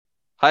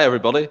Hi,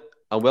 everybody,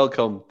 and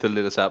welcome to the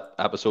latest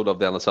episode of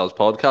the NSL's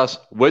podcast,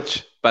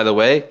 which, by the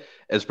way,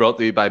 is brought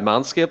to you by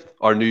Manscaped,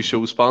 our new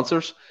show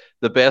sponsors,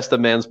 the best of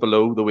men's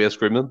below the waist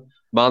grooming.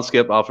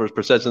 Manscaped offers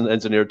precision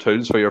engineered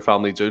tools for your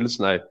family jewels.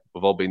 Now,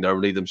 we've all been there,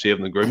 we need them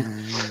shaved and groomed,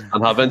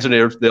 and have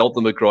engineered the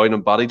ultimate groin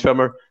and body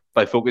trimmer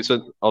by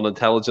focusing on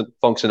intelligent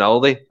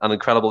functionality and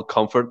incredible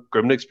comfort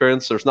grooming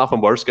experience. There's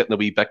nothing worse getting a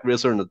wee bick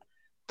razor and it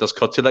just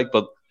cuts you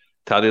but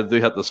tell you, they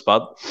do hit the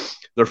spot.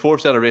 Their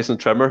fourth generation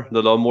trimmer,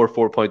 the Lawnmower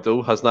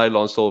 4.0, has now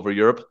launched all over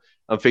Europe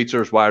and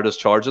features wireless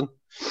charging,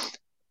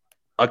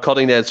 a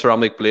cutting-edge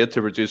ceramic blade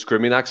to reduce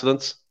grooming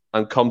accidents,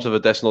 and comes with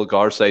additional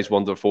guard size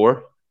 1 to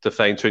 4 to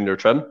fine-tune your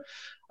trim.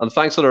 And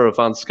thanks to their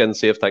advanced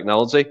skin-safe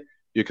technology,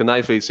 you can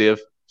now feel safe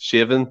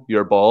shaving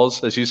your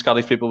balls, as you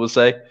Scottish people would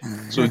say.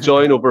 So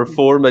join over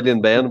 4 million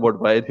men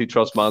worldwide who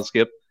trust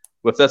Manscaped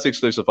with this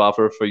exclusive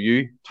offer for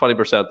you,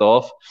 20%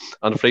 off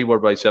and free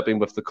worldwide shipping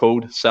with the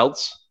code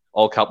Celts,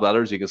 all cap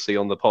letters, you can see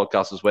on the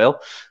podcast as well,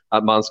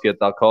 at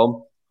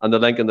manscaped.com, and the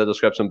link in the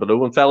description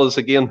below. And fellas,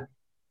 again,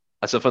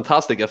 it's a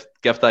fantastic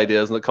gift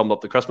idea, isn't it, coming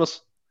up to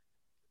Christmas?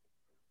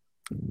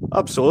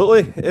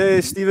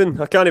 Absolutely, Stephen.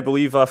 I can't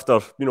believe after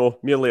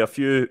merely a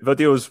few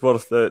videos where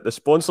the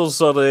sponsors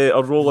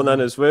are rolling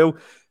in as well.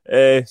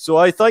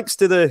 So thanks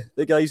to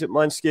the guys at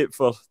Manscaped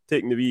for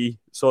taking the wee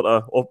sort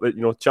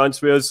of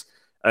chance with us.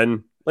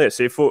 And like I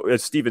say,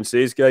 as Stephen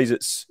says, guys,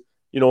 it's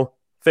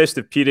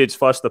festive period's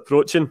fast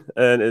approaching,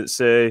 and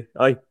it's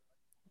I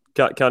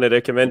can't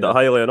recommend it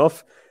highly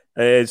enough.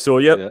 As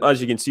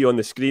you can see on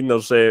the screen,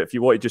 there's if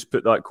you want to just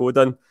put that code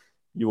in,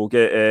 you will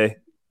get a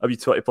wee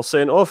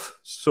 20% off.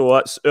 So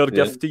that's our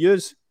gift to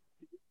use.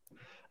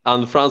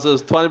 And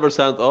Francis,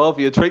 20% off.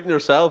 You're treating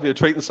yourself. You're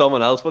treating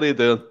someone else. What are you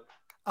doing?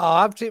 Oh,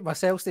 I'm treating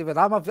myself, Stephen.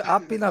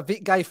 I've been a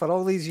beat guy for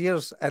all these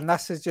years, and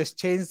this has just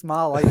changed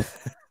my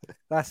life.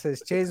 This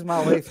has changed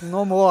my life.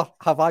 No more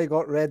have I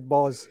got red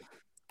balls.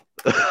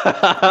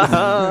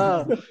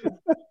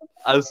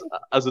 as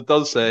it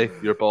does say,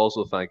 your balls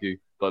will thank you.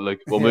 But look,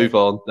 we'll move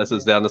on. This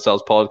is the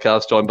NSL's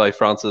podcast, joined by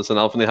Francis and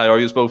Anthony. How are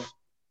you both?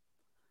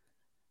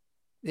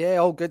 Yeah,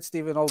 all good,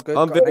 Stephen. All good.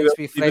 I'm Got a nice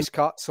wee fresh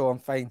cut, so I'm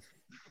fine.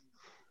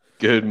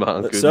 Good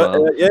man. Good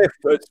man.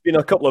 It's been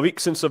a couple of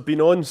weeks since I've been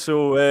on,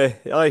 so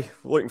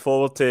looking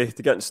forward to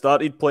getting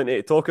started. Plenty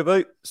to talk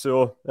about.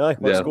 So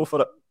let's go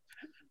for it.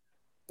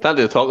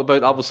 Plenty to talk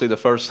about. Obviously, the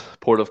first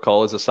port of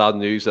call is the sad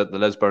news that the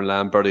Lisburn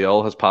land Bertie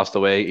Auld has passed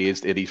away,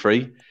 aged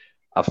 83.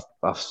 A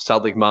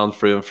Celtic man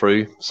through and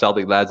through,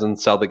 Celtic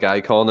legend, Celtic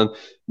icon. And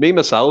me,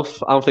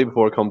 myself, Anthony,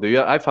 before I come to you,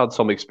 I've had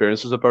some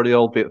experiences with Bertie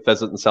Auld, be it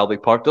visiting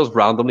Celtic Park, just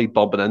randomly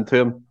bumping into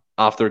him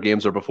after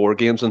games or before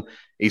games. And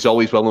he's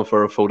always willing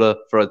for a photo,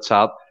 for a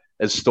chat.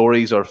 His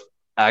stories are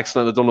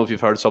excellent. I don't know if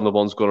you've heard some of the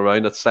ones going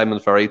around. Simon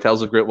Ferry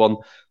tells a great one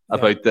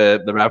about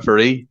the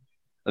referee.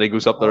 And he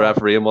goes up to the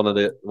referee in one of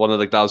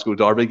the Glasgow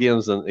Derby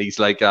games, and he's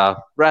like,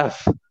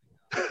 "Ref,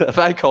 if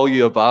I call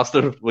you a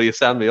bastard, will you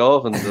send me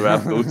off?" And the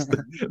ref goes,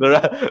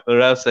 the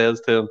ref says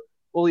to him,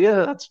 "Well,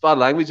 yeah, that's bad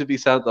language to be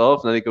sent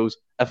off." And then he goes,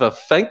 "If I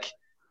think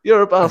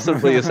you're a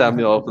bastard, will you send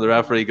me off?" And the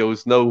referee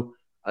goes, "No,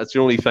 that's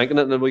you're only thinking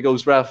it." And then he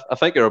goes, "Ref, I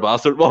think you're a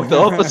bastard." Walked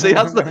off. But see,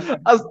 that's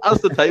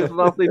the type of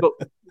athlete. But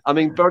I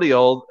mean, Bertie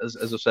Auld,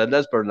 as I said,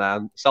 Lisburn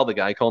land, Celtic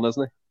icon,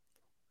 isn't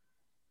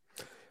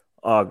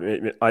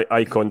he?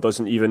 Icon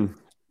doesn't even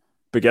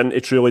begin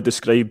to truly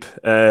describe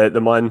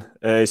the man,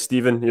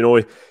 Stephen.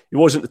 He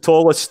wasn't the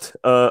tallest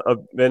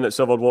of men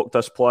that's ever walked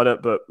this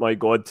planet, but my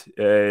God,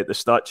 the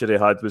stature he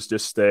had was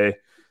just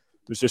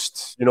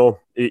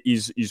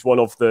he's one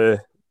of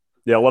the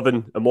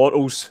 11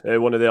 immortals,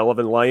 one of the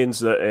 11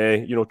 lions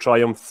that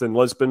triumphed in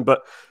Lisbon.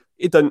 But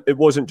it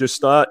wasn't just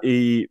that.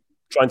 He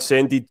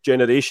transcended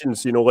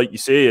generations. Like you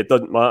say, it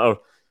doesn't matter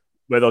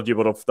whether you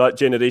were of that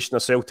generation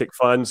of Celtic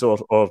fans or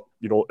our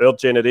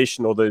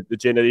generation or the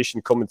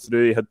generation coming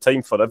through. He had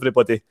time for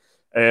everybody.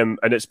 And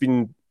it's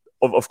been,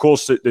 of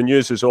course, the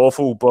news is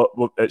awful, but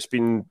it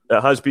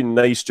has been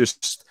nice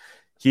just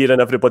hearing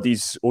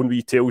everybody's own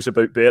wee tales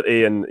about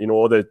Bertie and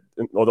all the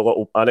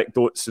little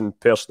anecdotes and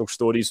personal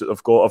stories that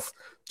they've got. I've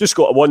just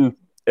got one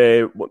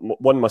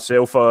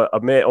myself. I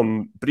met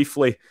him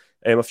briefly.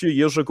 A few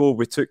years ago,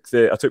 I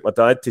took my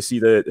dad to see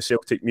the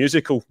Celtic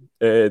musical,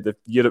 the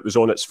year it was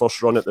on its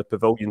first run at the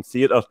Pavilion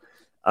Theatre,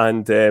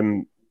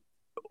 and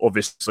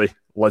obviously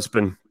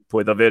Lisbon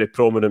played a very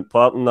prominent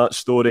part in that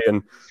story.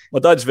 And my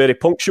dad's very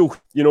punctual.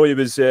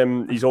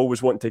 He's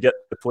always wanting to get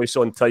the place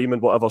on time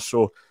and whatever.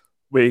 So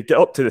we get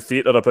up to the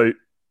theatre about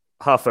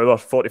half hour,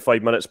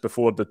 45 minutes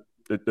before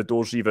the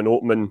doors even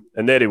open,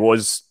 and there he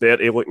was,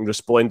 Bertie, looking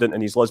resplendent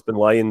in his Lisbon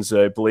Lions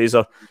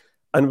blazer,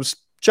 and was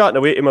chatting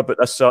away to him about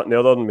this, that and the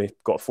other, and we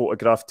got a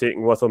photograph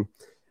taken with him.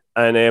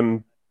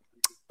 And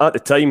at the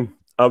time,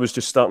 I was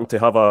just starting to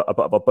have a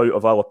bit of a bout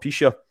of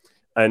alopecia,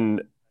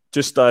 and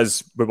just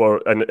as we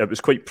were, and it was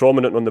quite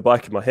prominent on the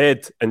back of my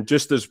head, and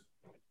just as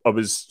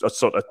I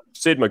sort of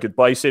said my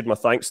goodbye, said my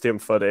thanks to him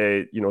for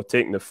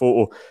taking the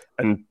photo,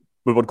 and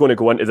we were going to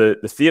go into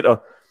the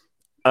theatre,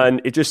 and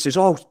he just says,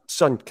 "Oh,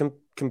 son,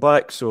 come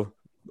back." So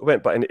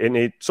went, but and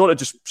he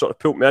sort of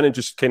pulled me in and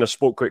just kind of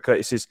spoke quite quick.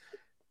 He says,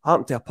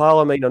 "Happened to a pal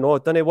of mine, I know.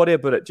 Don't worry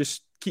about it.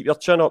 Just keep your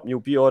chin up, and you'll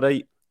be all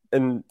right."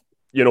 And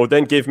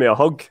then gave me a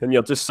hug, and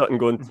you're just sitting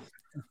going,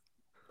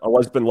 "A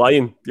Lisbon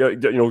lion,"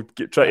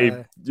 try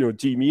to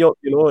G me up.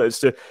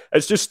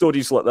 It's just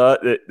stories like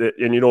that,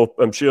 and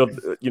I'm sure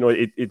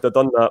he'd have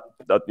done that.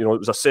 It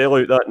was a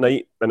sellout that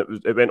night, and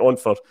it went on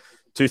for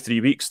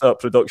 2-3 weeks, that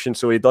production.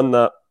 So he'd done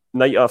that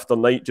night after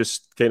night,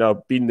 just kind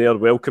of been there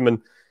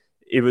welcoming.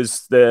 He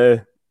was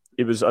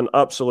an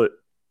absolute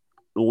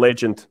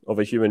legend of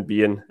a human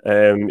being.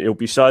 He'll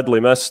be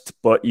sadly missed,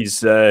 but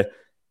his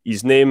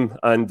name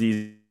and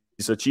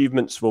his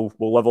achievements will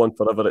live on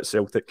forever at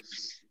Celtic.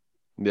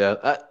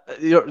 Yeah,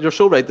 you're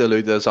so right to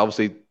allude to this.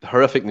 Obviously,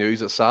 horrific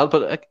news. It's sad,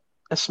 but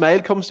a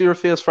smile comes to your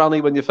face,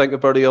 Franny, when you think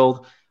of Bertie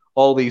Auld.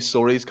 All these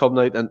stories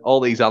coming out and all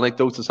these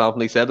anecdotes, as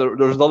Anthony said.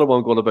 There's another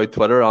one going about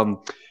Twitter.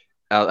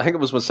 I think it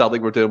was when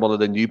Celtic were doing one of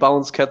the New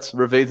Balance kits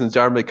reviews, and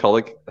Jeremy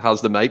Cullick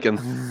has the mic, and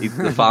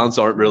the fans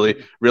aren't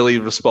really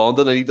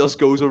responding, and he just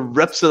goes and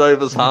rips it out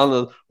of his hand,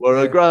 and we're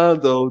a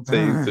grand old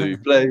team to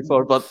play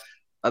for. But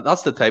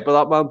that's the type of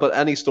that man. But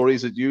any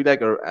stories that you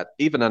like, or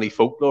even any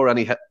folklore,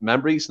 any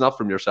memories, not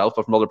from yourself,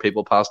 but from other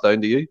people, passed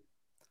down to you?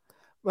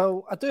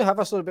 Well, I do have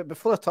a story, but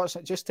before I touch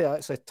it, just to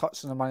actually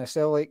touch on the man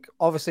yourself, like,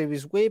 obviously it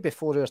was way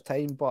before your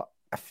time, but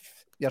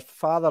if your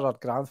father or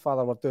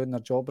grandfather were doing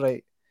their job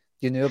right,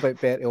 you knew about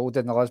Bertie Auld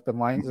and the Lisbon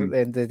Lions at the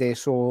end of the day.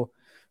 So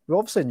we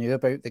obviously knew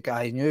about the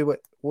guy, knew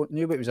what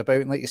he was about.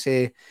 And like you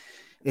say,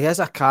 he has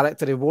a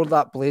character. He wore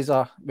that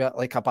blazer with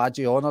like a badge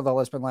of honour, the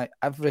Lisbon Lions.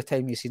 Every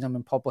time you seen him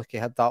in public, he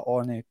had that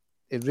on.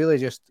 He really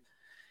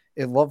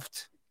he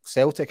loved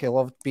Celtic. He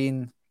loved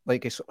being,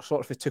 like, he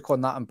sort of took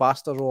on that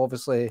ambassador role,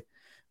 obviously,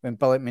 when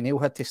Billy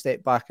McNeil had to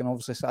step back and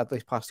obviously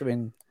sadly passed away.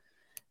 And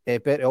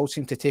Bertie Auld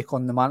seemed to take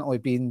on the mantle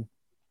of being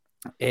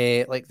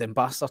like the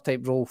ambassador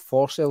type role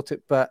for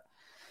Celtic. But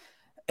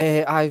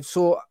I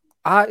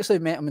actually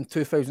met him in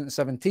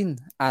 2017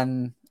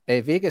 in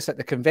Vegas at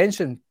the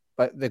convention,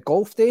 but the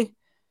golf day,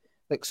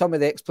 like some of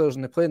the ex-players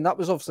on the plane, that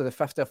was obviously the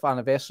 50th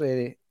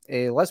anniversary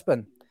of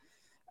Lisbon.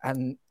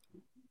 And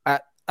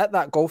at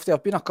that golf day,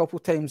 I've been a couple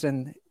of times,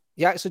 and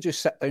you actually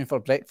just sit down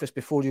for breakfast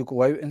before you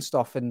go out and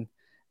stuff, and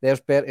there's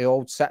Bertie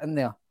Auld sitting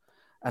there,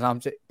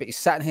 and but he's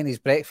sitting in his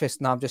breakfast,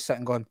 and I'm just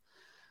sitting going,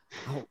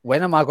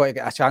 when am I going to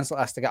get a chance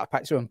like this to get a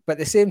picture of him? But at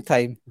the same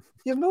time,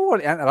 you're not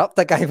going to interrupt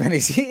the guy when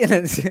he's eating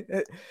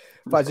it.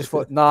 But I just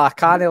thought, I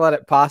can't let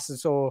it pass. And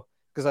so,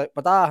 because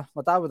my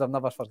dad would have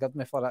never forgiven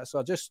me for it. So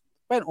I just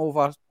went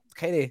over,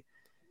 kind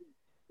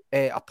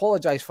of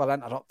apologised for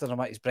interrupting him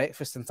at his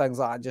breakfast and things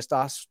like that, and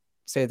just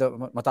said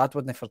that my dad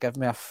wouldn't forgive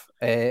me if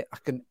I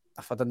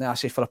didn't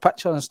ask you for a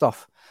picture and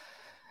stuff.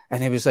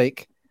 And he was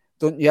like,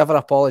 "Don't you ever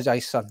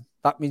apologise, son.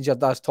 That means your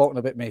dad's talking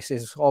about me." He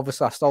says,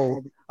 "Obviously,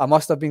 I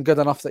must have been good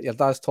enough that your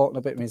dad's talking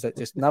about me." He's like,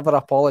 "Just never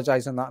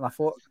apologise in that." And I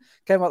thought,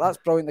 that's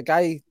brilliant. The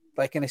guy,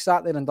 like, and he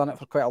sat there and done it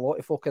for quite a lot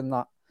of folk in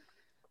that.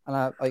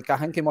 And I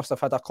think he must have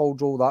had a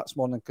cold roll that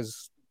morning,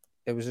 because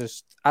it was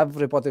just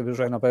everybody was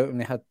round about him.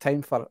 They had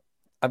time for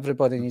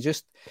everybody, and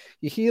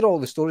you hear all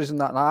the stories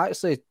and that. And I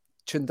actually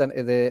tuned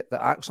into the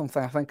Axum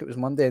thing. I think it was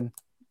Monday, and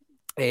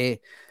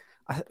it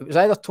was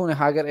either Tony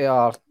Haggerty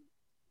or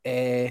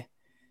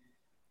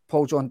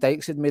Paul John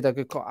Dykes had made a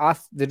good call.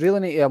 They really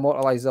need to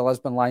immortalise the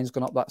Lisbon Lions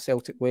going up that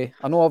Celtic way.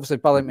 I know obviously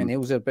Billy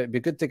McNeil's there, but it'd be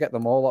good to get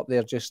them all up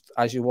there just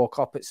as you walk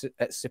up. It's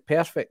the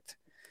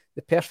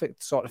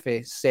perfect sort of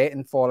a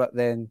setting for it.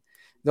 Then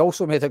they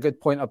also made a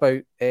good point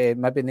about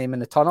maybe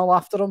naming the tunnel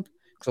after him,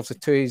 because obviously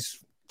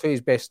two of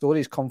his best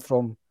stories come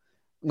from,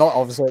 not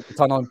obviously the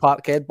tunnel in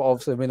Parkhead, but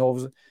obviously we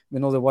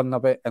know the one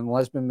about in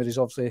Lisbon where he's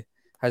obviously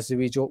has the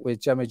wee joke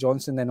with Jimmy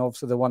Johnson, then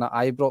obviously the one at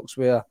Ibrox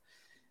where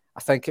I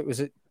think it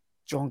was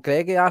John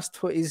Gregg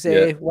asked what his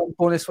one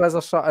bonus was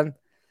or something,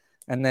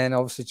 and then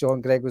obviously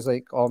John Gregg was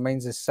like, "Oh,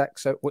 mine's is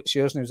 6. What's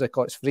yours?" And he was like,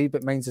 "Oh, it's free,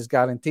 but mine's is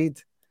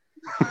guaranteed."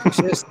 It's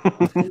just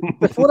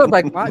before a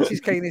big match,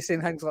 he's kind of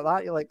saying things like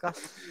that. You're like,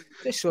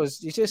 this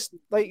shows you just,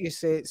 like you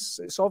say,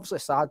 it's obviously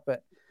sad,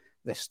 but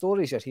the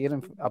stories you're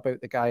hearing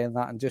about the guy and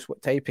that, and just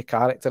what type of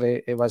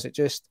character he was, it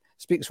just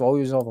speaks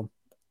volumes of him.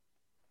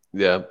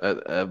 Yeah,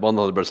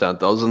 100%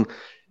 does. And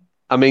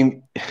I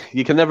mean,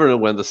 you can never know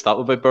when to stop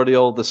about Bertie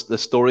Auld. The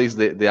stories,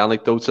 the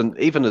anecdotes, and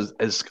even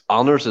his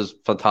honours is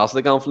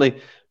fantastic,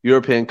 Anthony.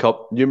 European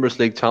Cup, numerous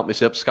league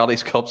championships,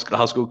 Scottish Cups,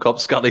 Glasgow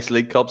Cups, Scottish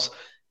League Cups.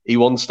 He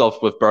won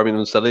stuff with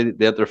Birmingham City,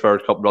 the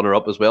Interfair Cup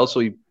runner-up as well. So,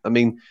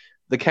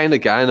 the kind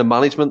of guy in the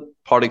management,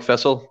 Partick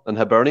Thistle and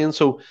Hibernian.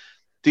 So,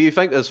 do you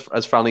think, as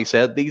Franny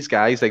said, these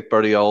guys like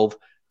Bertie Auld,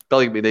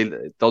 Billy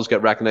McNeil does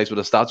get recognised with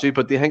a statue,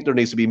 but do you think there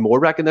needs to be more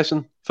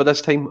recognition for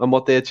this team and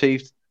what they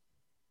achieved?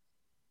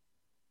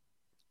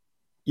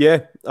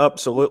 Yeah,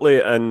 absolutely.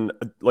 And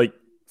like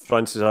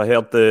Francis, I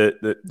heard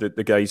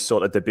the guys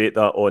sort of debate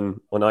that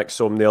on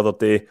Axom the other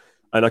day,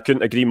 and I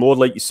couldn't agree more.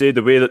 Like you say,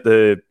 the way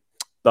that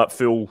that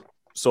full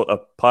sort of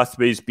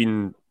pathway's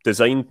been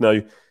designed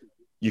now,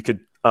 you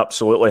could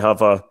absolutely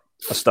have a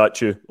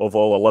statue of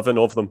all 11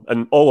 of them,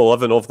 and all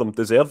 11 of them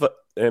deserve it.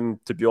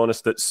 To be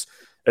honest,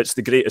 it's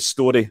the greatest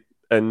story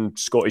in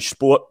Scottish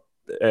sport.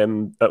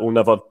 It will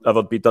never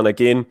ever be done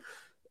again.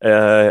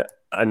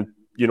 And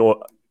you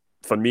know,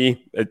 for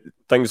me,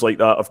 things like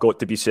that have got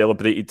to be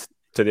celebrated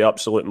to the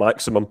absolute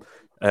maximum.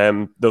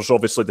 There's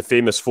obviously the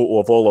famous photo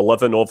of all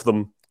 11 of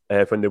them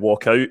when they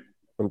walk out.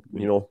 And,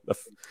 you know, if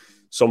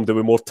somebody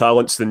with more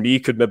talents than me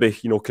could maybe,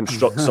 you know,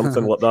 construct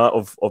something like that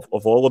of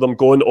all of them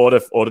going, or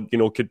you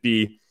know, could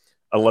be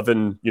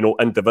 11, you know,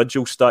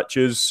 individual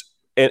statues,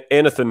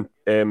 anything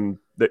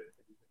that,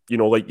 you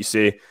know, like you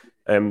say,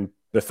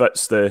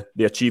 befits the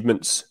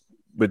achievements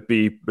would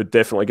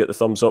definitely get the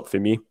thumbs up for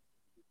me.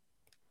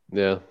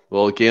 Yeah,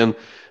 well, again,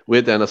 we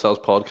at the NSL's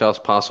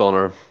podcast pass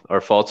on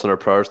our thoughts and our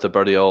prayers to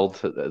Bertie Auld,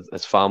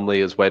 his family,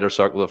 his wider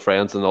circle of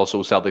friends, and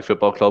also Celtic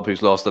Football Club,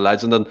 who's lost a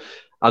legend. And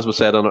as we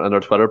said in our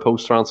Twitter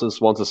post,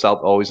 Francis, once a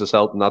Celt, always a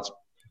Celt, and that's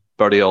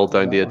Bertie Auld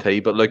down to a T.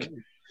 But look,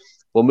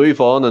 we'll move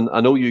on, and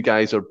I know you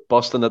guys are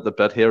busting at the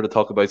bit here to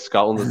talk about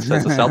Scotland. It's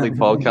a Celtic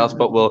podcast,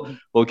 but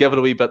we'll give it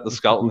a wee bit to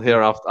Scotland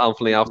here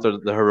after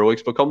the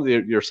heroics. But come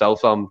to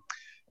yourself,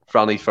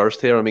 Franny, first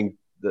here. I mean,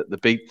 the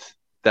beat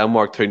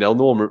Denmark 2-0,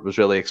 no one was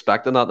really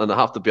expecting that, and I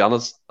have to be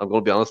honest, I'm going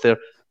to be honest here,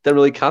 didn't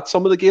really catch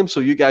some of the game, so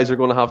you guys are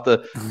going to have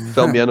to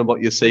fill me in on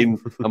what you've seen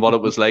and what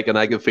it was like, and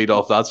I can feed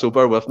off that, so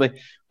bear with me.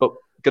 But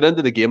get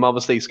into the game,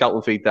 obviously.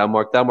 Scotland feed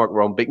Denmark. Denmark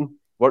were unbeaten,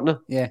 weren't they?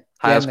 Yeah.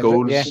 Highest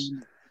goals,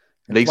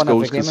 least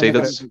goals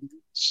conceded.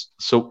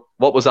 So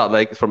what was that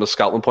like from a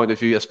Scotland point of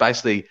view,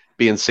 especially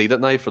being seeded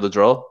now for the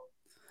draw?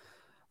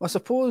 Well, I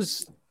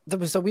suppose there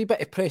was a wee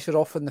bit of pressure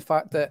off in the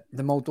fact that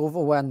the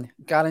Moldova win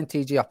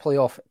guaranteed you a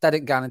playoff.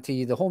 Didn't guarantee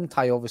you the home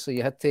tie, obviously.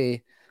 You had to,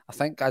 I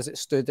think as it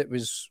stood, it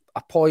was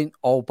a point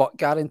all but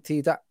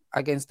guaranteed it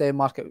against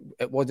Denmark.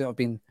 It wouldn't have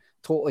been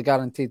totally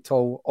guaranteed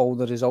till all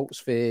the results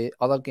for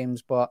other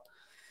games. But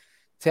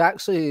to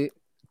actually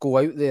go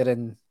out there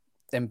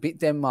and beat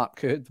Denmark,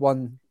 who had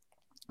won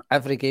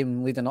every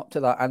game leading up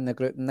to that in the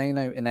group, 9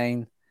 out of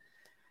 9,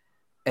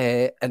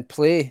 and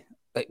play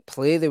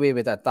the way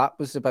we did, that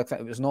was the big thing.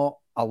 It was not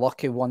a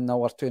lucky 1-0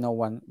 or 2-0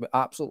 win. We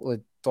absolutely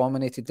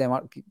dominated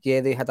Denmark.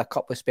 Yeah, they had a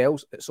couple of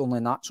spells. It's only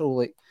natural,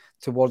 like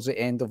towards the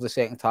end of the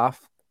second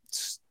half,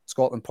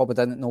 Scotland probably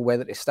didn't know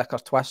whether to stick or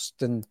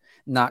twist, and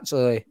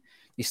naturally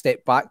you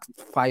step back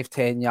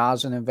 5-10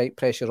 yards and invite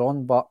pressure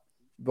on, but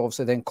we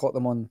obviously then caught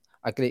them on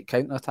a great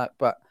counter-attack.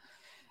 But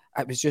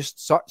it was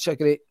just such a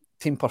great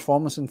team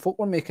performance, and folk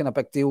were making a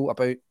big deal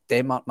about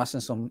Denmark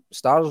missing some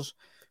stars.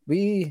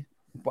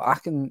 But I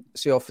can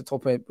say off the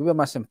top of it, we were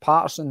missing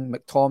Patterson,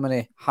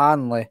 McTominay,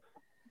 Hanley.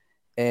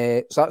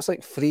 So that's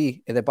like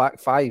 3 of the back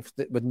 5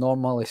 that would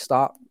normally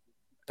start.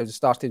 It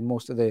started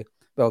most of a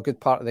good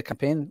part of the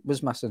campaign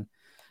was missing.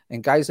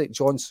 And guys like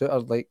John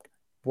Souttar, like,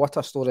 what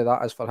a story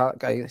that is for that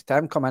guy. To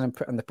him come in and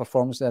put in the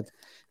performance they had.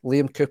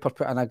 Liam Cooper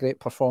put in a great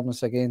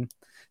performance again.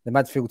 The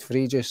midfield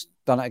 3 just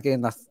done it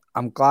again.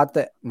 I'm glad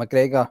that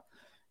McGregor,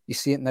 you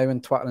see it now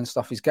on Twitter and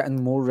stuff, he's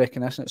getting more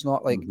recognition. It's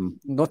not like,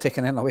 not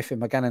taking anything away from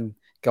McGinn and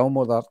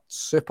Gilmore, they're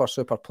super,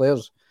 super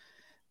players.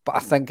 But I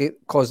think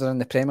because they're in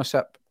the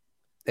Premiership,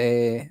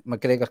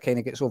 McGregor kind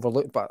of gets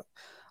overlooked. But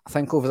I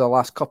think over the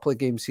last couple of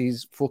games,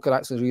 folk are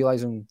actually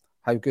realising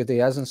how good he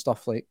is and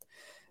stuff like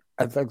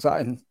that.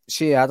 And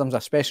Shea Adams,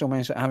 a special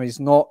mention to him. He's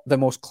not the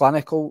most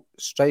clinical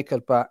striker,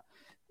 but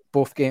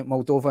both game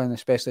Moldova and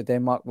especially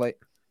Denmark, like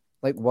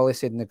Willie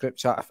said in the group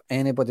chat, if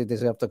anybody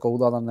deserved a goal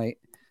the other night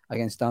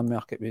against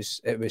Denmark, it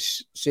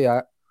was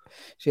Shea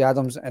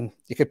Adams, and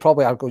you could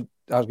probably argue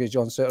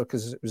John Souttar,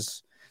 because it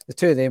was the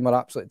two of them were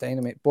absolute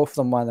dynamite. Both of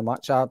them won the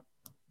match. I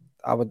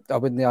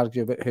wouldn't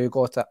argue about who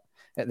got it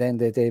at the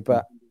end of the day,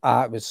 but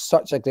it was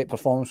such a great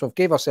performance. We've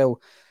gave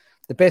ourselves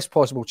the best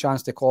possible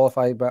chance to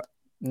qualify, but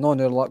no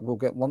new luck, we'll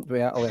get lumped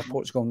with Italy or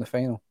Portugal in the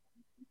final.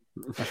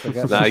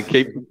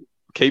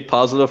 Keep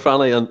positive,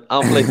 Franny, and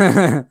amply.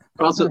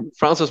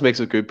 Francis makes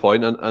a good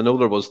point, and I know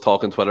there was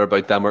talk on Twitter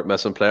about Denmark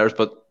missing players,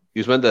 but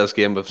he's went to this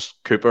game with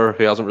Cooper,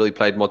 who hasn't really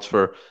played much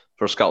for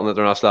Scotland at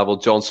international level.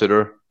 John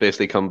Souttar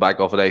basically come back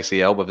off an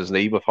ACL with his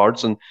knee with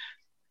Hearts, and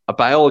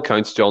by all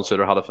accounts, John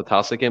Souttar had a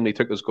fantastic game. He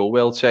took his goal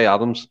well. Shea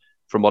Adams,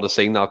 from what I've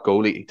seen that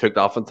goal, he took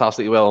that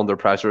fantastically well under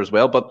pressure as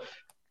well. But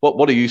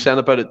what are you saying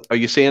about it? Are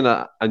you seeing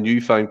a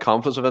newfound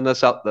confidence within this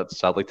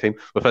Celtic team,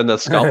 within the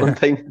Scotland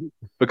team?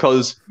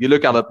 Because you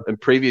look at it in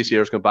previous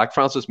years going back,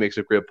 Francis makes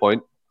a great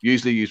point.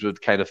 Usually you would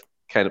kind of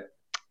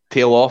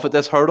tail off at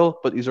this hurdle,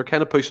 but these are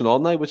kind of pushing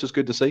on now, which is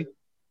good to see.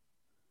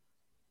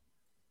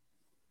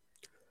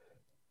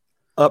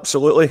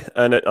 Absolutely,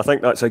 and I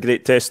think that's a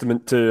great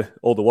testament to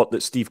all the work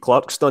that Steve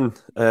Clarke's done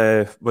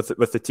with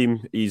the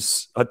team.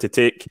 He's had to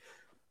take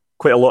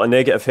quite a lot of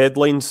negative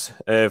headlines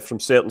from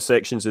certain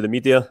sections of the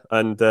media,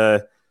 and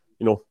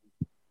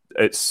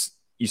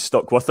he's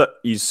stuck with it.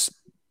 He's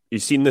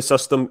seen the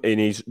system and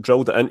he's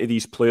drilled it into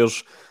these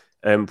players,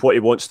 what he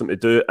wants them to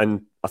do,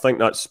 and I think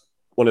that's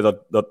one of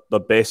the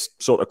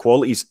best sort of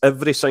qualities.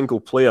 Every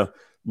single player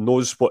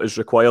knows what is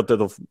required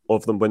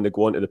of them when they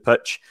go onto the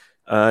pitch.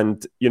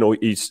 And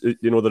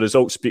the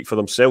results speak for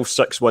themselves.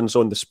 6 wins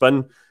on the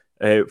spin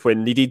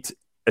when needed.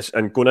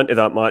 and going into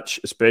that match,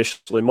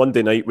 especially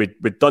Monday night,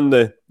 we'd done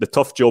the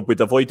tough job.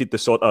 We'd avoided the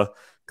sort of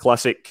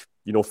classic,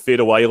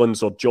 Faroe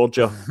Islands or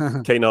Georgia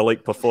kind of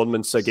like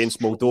performance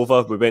against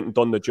Moldova. We went and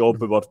done the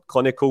job. We were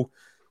clinical.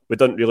 We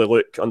didn't really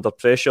look under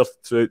pressure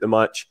throughout the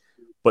match.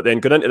 But then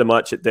going into the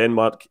match at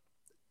Denmark,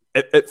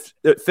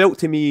 it felt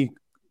to me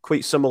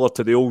quite similar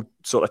to the old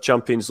sort of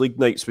Champions League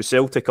nights with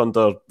Celtic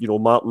under,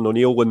 Martin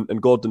O'Neill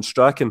and Gordon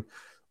Strachan,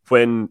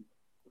 when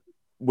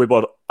we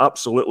were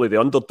absolutely the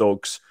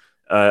underdogs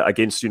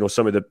against,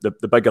 some of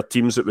the bigger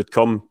teams that would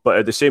come. But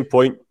at the same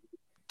point,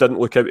 didn't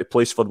look out of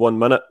place for 1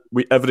 minute.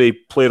 Every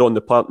player on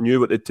the park knew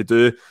what they had to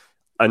do,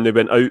 and they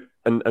went out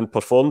and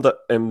performed it.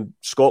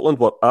 Scotland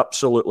were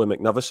absolutely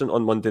magnificent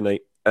on Monday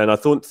night. And I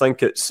don't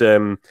think it's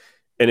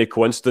any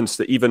coincidence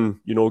that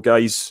even,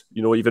 guys,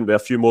 even with a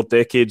few more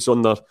decades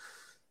in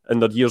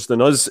their years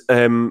than us,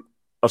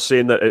 are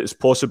saying that it's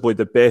possibly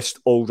the best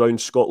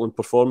all-round Scotland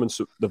performance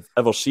that they've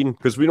ever seen.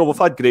 Because we know we've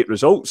had great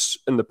results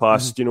in the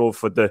past,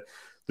 for the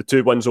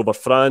 2 wins over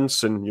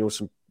France and,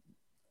 some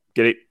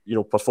great,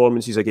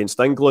 performances against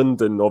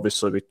England. And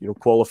obviously we,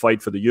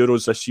 qualified for the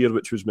Euros this year,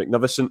 which was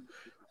magnificent.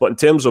 But in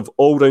terms of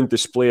all-round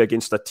display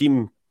against a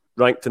team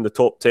ranked in the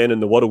top 10 in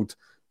the world,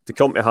 to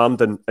come to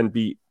Hampden and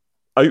be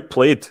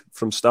outplayed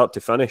from start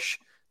to finish,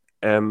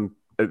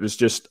 it was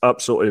just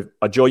absolutely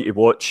a joy to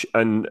watch.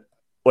 And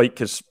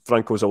like as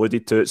Franco's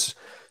alluded to, it's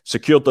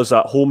secured us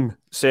that home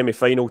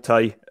semi-final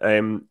tie.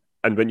 And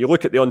when you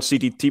look at the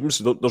unseeded teams,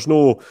 there's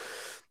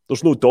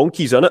no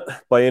donkeys in it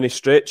by any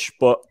stretch.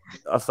 But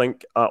I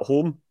think at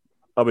home,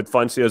 I would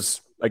fancy us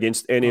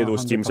against any of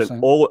those 100%. Teams.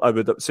 And I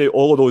would say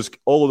all of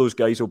those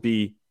guys will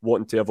be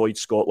wanting to avoid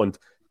Scotland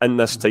in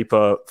this type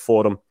of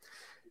forum.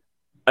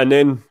 And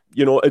then,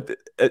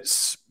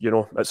 it's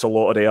a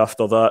lottery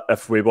after that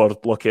if we were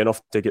lucky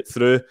enough to get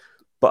through.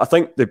 But I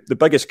think the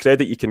biggest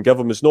credit you can give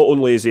him is not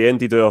only has he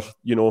ended our,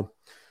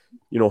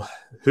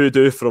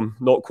 hoodoo from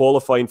not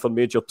qualifying for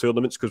major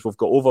tournaments because we've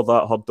got over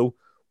that hurdle.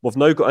 We've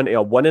now got into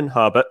a winning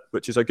habit,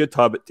 which is a good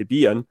habit to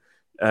be in.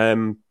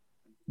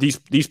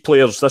 These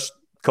players, this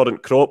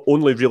current crop,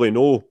 only really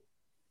know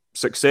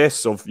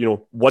success of,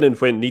 winning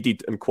when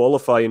needed and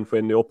qualifying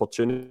when the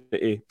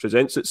opportunity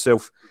presents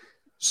itself.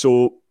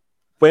 So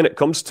when it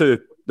comes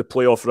to the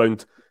playoff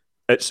round,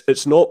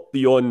 it's not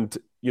beyond,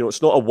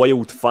 it's not a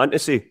wild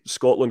fantasy,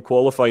 Scotland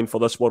qualifying for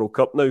this World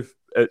Cup now.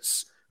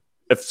 It's,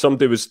 if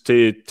somebody was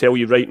to tell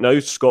you right now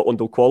Scotland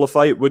will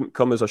qualify, it wouldn't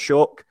come as a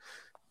shock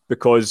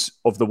because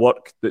of the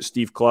work that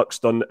Steve Clarke's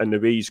done and the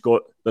way he's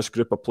got this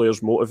group of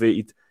players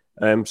motivated.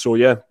 So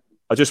yeah,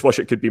 I just wish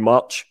it could be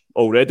March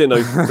already now,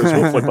 because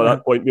hopefully by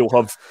that point we'll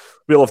have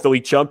the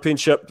League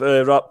Championship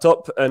wrapped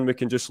up and we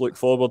can just look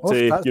forward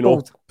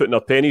to putting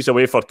our pennies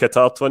away for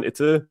Qatar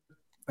 22.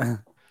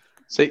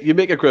 See, you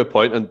make a great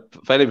point, and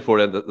finally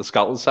before the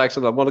Scotland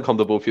section, I want to come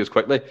to both of you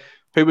quickly.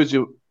 Who would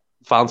you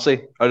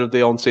fancy out of the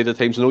unseeded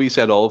teams? I know you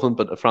said all of them,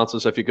 but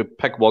Francis, if you could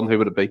pick one, who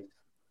would it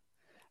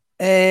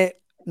be?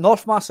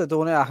 North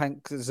Macedonia, I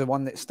think, is the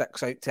one that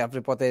sticks out to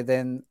everybody.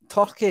 Then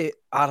Turkey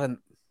aren't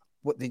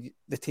what the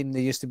team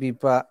they used to be,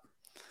 but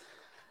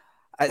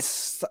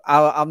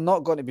I'm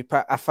not going to be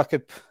picked. If I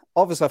could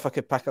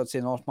pick, I'd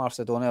say North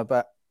Macedonia,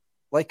 but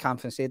like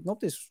Anthony said,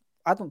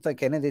 I don't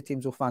think any of the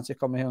teams will fancy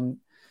coming here. And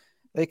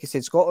like I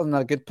said, Scotland are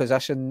in a good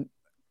position,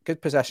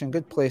 good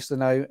place to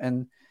now,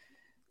 and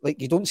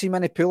like you don't see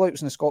many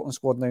pullouts in the Scotland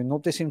squad now.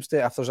 Nobody seems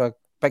to, if there's a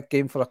big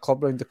game for a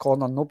club round the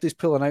corner, nobody's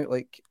pulling out.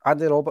 Like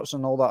Andy Robertson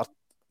and all that,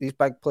 these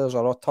big players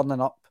are all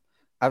turning up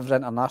every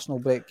international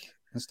break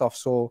and stuff.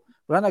 So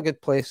we're in a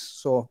good place.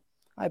 So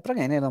I bring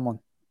any of them on.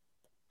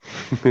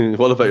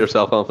 What about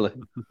yourself,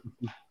 Anthony?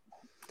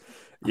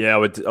 Yeah, I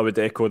would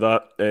echo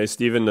that,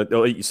 Stephen.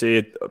 Like you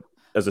said,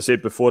 as I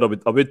said before,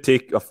 I would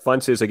take a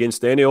fancies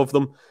against any of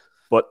them,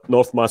 but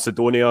North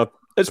Macedonia,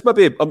 it's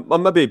maybe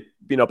I'm maybe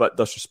being a bit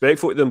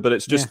disrespectful to them, but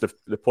it's just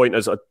the point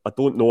is I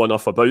don't know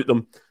enough about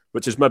them,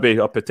 which is maybe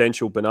a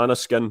potential banana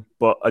skin.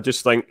 But I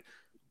just think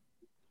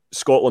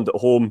Scotland at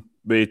home,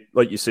 with,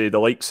 like you say, the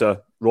likes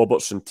of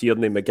Robertson,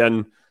 Tierney,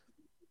 McGinn,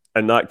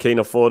 and that kind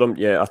of forum,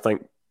 I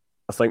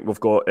think we've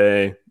got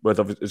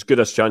with as good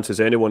a chance as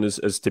anyone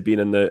as to being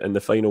in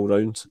the final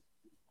rounds.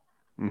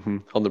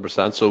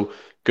 100%. So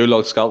good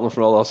luck, Scotland,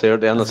 for all us here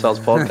at the NSL's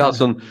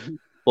podcast, and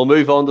we'll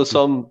move on to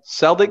some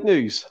Celtic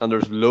news, and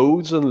there's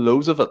loads and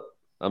loads of it.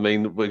 I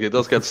mean, we could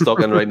just get stuck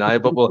in right now,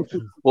 but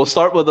we'll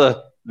start with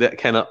the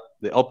kind of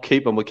the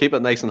upkeep, and we'll keep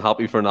it nice and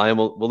happy for now, and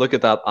we'll look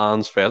at that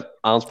Ange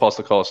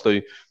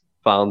Postecoglou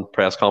fan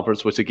press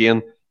conference, which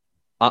again,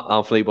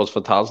 Anthony was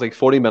fantastic.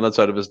 40 minutes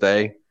out of his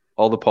day,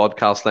 all the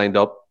podcasts lined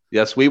up.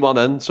 Yes, we want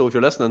in, so if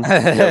you're listening,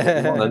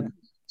 we want in.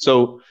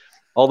 So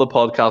all the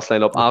podcasts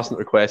lined up asking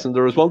their questions.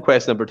 There was one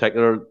question in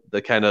particular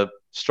that kind of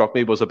struck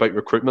me, was about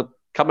recruitment.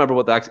 Can't remember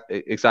what the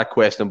exact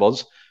question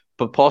was,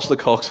 but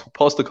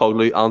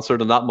Postecoglou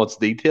answered in that much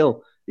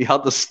detail. He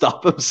had to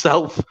stop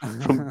himself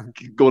from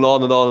going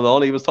on and on and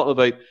on. He was talking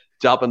about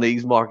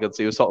Japanese markets.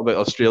 He was talking about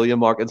Australian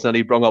markets, and then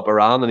he brought up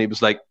Iran, and he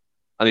was like,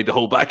 I need to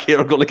hold back here.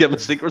 I'm going to give my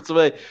secrets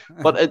away.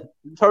 But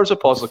in terms of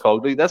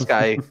Postecoglou, this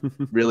guy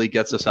really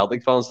gets the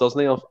Celtic fans, doesn't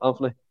he,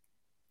 Anthony?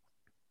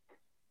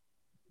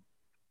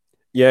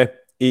 Yeah,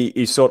 he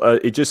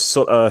just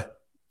sort of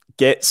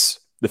gets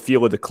the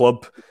feel of the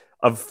club.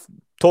 I've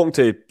talked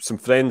to some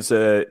friends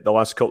the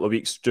last couple of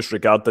weeks just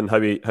regarding how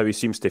he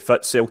seems to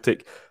fit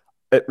Celtic.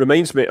 It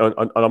reminds me,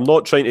 and I'm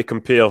not trying to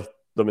compare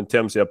them in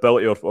terms of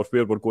ability or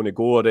where we're going to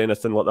go or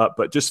anything like that,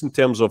 but just in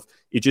terms of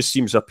he just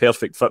seems a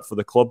perfect fit for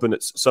the club, and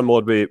it's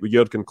similar with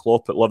Jurgen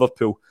Klopp at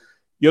Liverpool.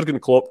 Jurgen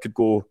Klopp could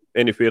go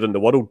anywhere in the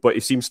world, but he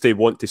seems to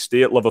want to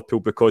stay at Liverpool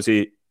because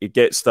he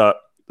gets that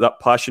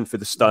passion for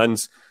the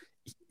stands,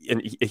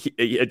 and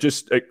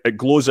it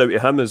glows out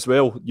of him as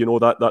well. You know,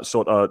 that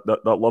sort of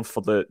that love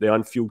for the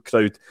Anfield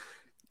crowd.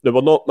 Now,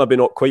 we're maybe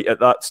not quite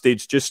at that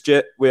stage just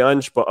yet with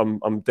Ange, but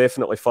I'm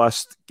definitely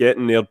fast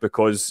getting there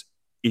because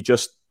he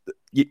just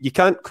you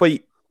can't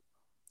quite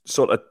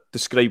sort of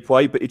describe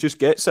why, but he just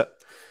gets it.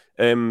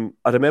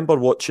 I remember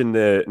watching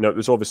it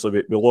was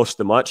obviously we lost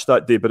the match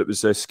that day, but it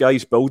was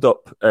Sky's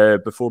build-up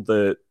before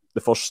the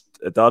first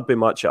derby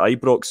match at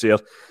Ibrox there,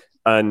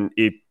 and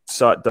he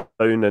sat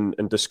down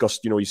and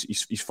discussed, you know,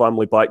 his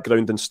family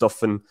background and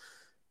stuff, and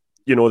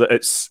you know that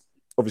it's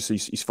obviously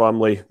his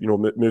family, you know,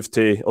 moved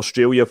to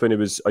Australia when he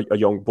was a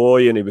young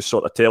boy, and he was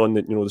sort of telling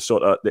that, you know,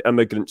 the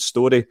immigrant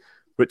story,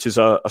 which is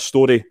a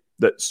story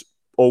that's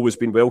always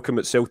been welcome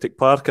at Celtic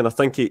Park, and I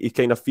think he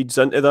kind of feeds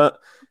into that,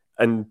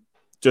 and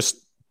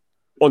just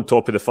on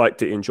top of the fact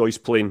that he enjoys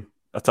playing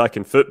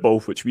attacking football,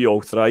 which we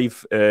all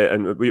thrive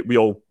and we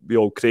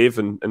all crave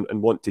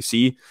and want to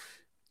see.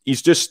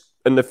 He's just,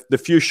 in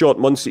the few short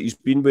months that he's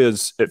been with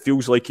us, it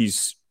feels like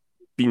he's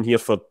been here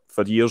for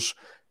years.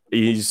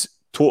 He's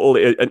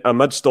totally,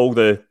 amidst all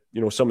the,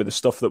 you know, some of the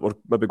stuff that we're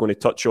maybe going to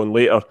touch on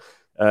later,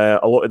 a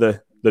lot of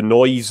the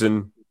noise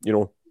and, you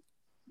know,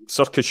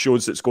 circus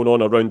shows that's going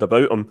on around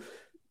about him,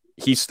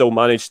 he's still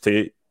managed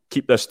to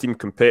keep this team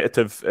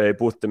competitive,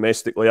 both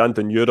domestically and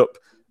in Europe.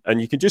 And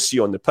you can just see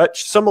on the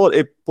pitch, similar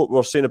to what we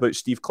were saying about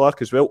Steve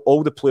Clarke as well,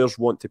 all the players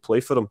want to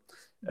play for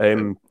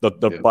him.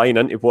 They're buying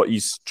into what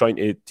he's trying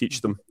to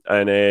teach them.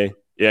 And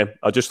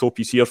I just hope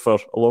he's here for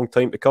a long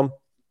time to come.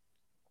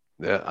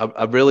 Yeah,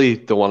 I really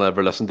don't want to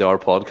ever listen to our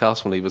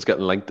podcast when he was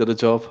getting linked to the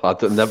job. I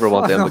never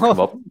want them to come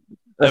up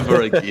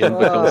ever again,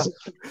 because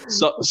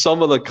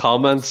some of the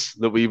comments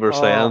that we were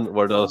saying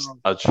were just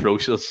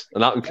atrocious,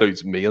 and that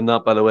includes me in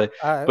that, by the way.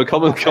 But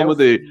coming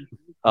to,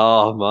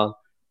 oh man,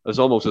 it's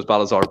almost as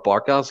bad as our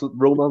Barkas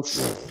romance,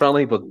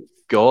 friendly, but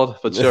God,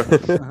 but sure.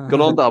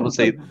 Going on to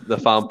obviously the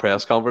fan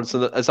press conference,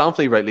 and as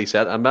Anthony rightly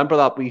said, I remember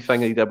that wee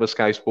thing he did with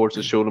Sky Sports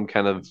that showed him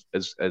kind of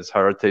his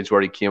heritage,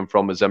 where he came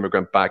from, his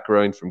immigrant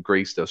background from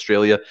Greece to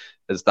Australia,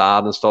 his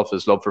dad and stuff,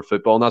 his love for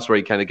football, and that's where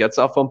he kind of gets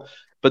that from.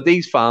 But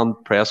these fan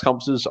press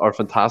conferences are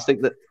fantastic.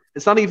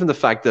 It's not even the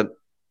fact that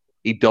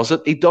he does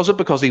it. He does it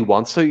because he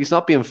wants to. He's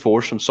not being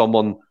forced from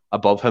someone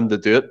above him to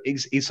do it.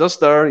 He's just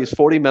there. He's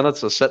 40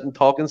 minutes of sitting,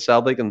 talking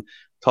Celtic and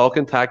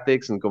talking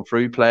tactics and going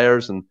through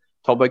players and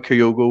talk about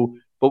Kyogo.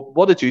 But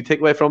what did you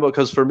take away from it?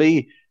 Because for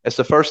me, it's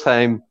the first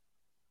time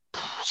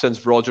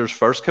since Rodgers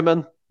first came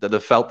in that I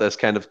felt this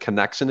kind of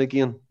connection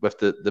again with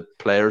the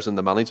players and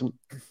the management.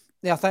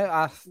 Yeah,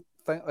 I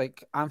think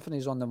like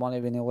Anthony's on the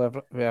money when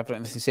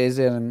everything he says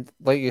there, and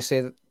like you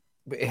said,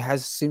 he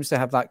seems to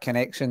have that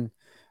connection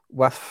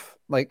with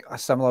like a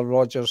similar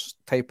Rodgers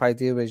type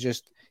idea, where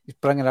he's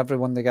bringing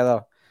everyone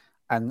together,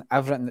 and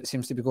everything that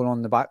seems to be going on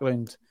in the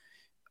background,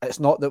 it's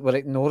not that we're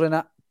ignoring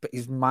it, but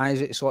he's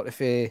managed to sort of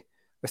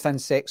within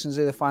sections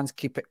of the fans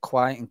keep it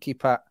quiet and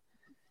keep it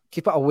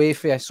away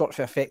from sort of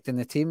affecting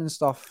the team and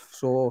stuff.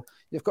 So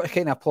you've got to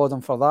kind of applaud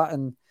him for that.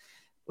 And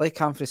like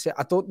Anthony said,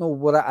 I don't know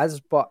what it is,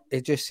 but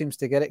it just seems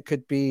to get it.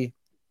 Could be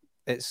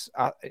it's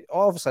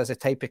obviously as a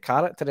type of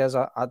character, as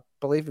I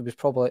believe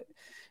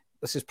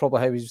this is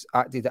probably how he's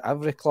acted at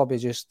every club. He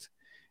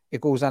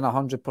goes in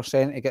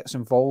 100%. He gets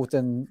involved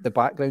in the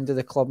background of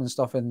the club and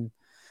stuff. And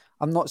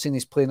I'm not saying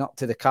he's playing up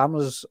to the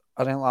cameras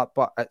or anything like that,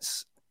 but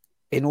it's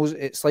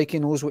like he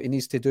knows what he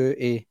needs to do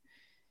to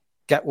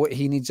get what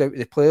he needs out of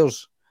the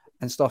players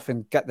and stuff,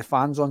 and get the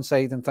fans on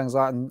side and things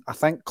like that. And I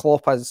think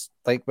Klopp has,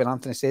 like when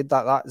Anthony said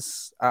I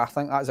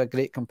think that's a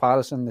great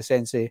comparison, in the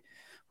sense of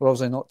we're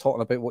obviously not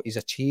talking about what he's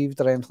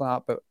achieved or anything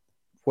like that,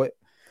 but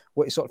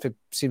what he sort of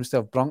seems to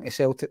have brought to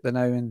Celtic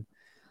now. And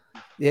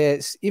yeah,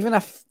 it's, even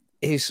if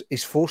he's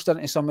forced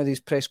into some of these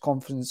press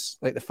conferences,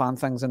 like the fan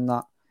things and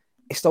that,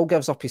 he still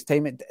gives up his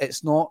time.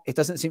 It's not. He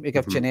doesn't seem to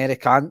give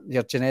generic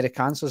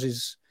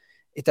answers.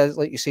 He does,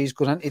 like you say, he's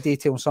going into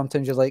detail. And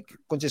sometimes you're like,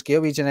 go and just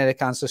give me generic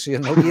answers, so you're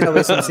not giving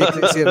away some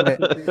secrets here,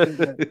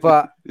 mate.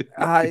 But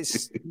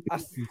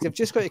you've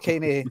just got to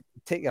kind of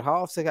take your hat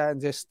off to that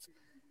and just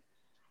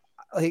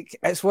like,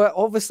 it's what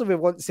obviously we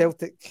want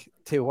Celtic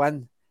to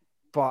win,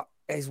 but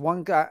as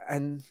one guy,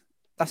 and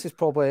this is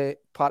probably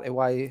part of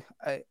why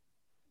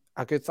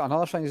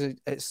another thing is,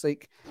 it's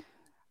like,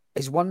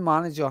 as one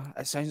manager,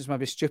 it sounds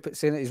maybe stupid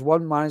saying it, as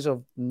one manager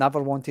I've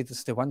never wanted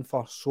us to win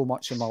for so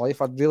much in my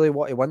life. I'd really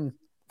want to win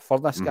for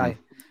this guy.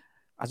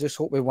 I just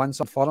hope we win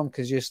some for him,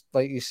 because just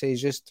like you say,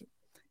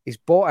 he's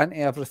bought into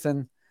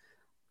everything,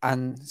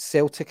 and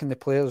Celtic and the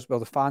players, well,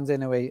 the fans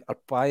anyway, are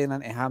buying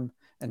into him,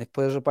 and the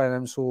players are buying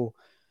him. So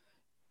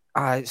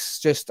I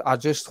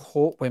just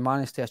hope we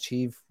manage to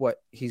achieve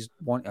what he's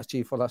wanting to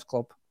achieve for this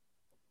club.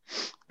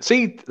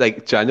 See,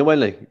 like,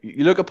 genuinely,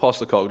 you look at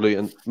Postecoglou,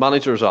 and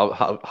managers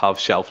have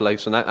shelf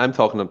lives, and I'm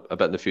talking a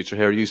bit in the future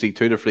here, usually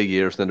 2 to 3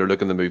 years, and then they're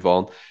looking to move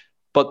on.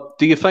 But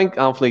do you think,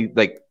 Anthony,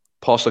 like,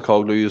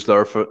 Postecoglou is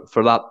there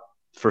for that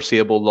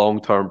foreseeable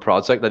long-term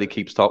project that he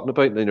keeps talking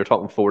about, and then you're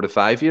talking 4 to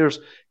 5 years?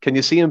 Can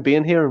you see him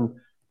being here, and,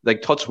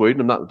 like, touch wood,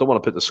 don't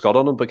want to put the scud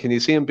on him, but can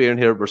you see him being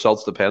here,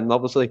 results dependent,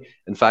 obviously,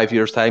 in 5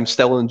 years' time,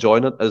 still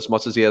enjoying it as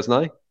much as he is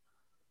now?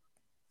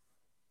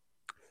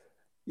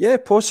 Yeah,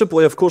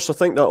 possibly. Of course, I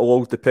think that'll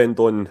all depend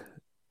on,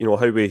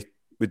 how we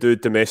do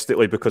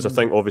domestically, because I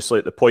think obviously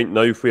at the point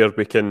now where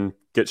we can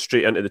get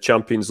straight into the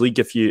Champions League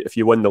if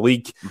you win the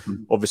league,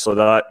 obviously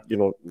that,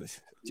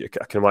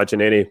 I can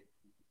imagine any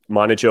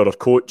manager or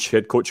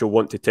head coach will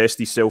want to test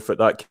himself at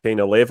that kind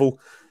of level.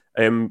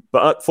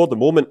 But for the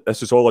moment,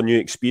 this is all a new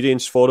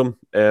experience for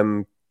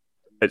him.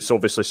 It's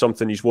obviously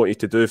something he's wanted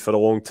to do for a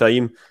long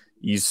time.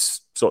 He's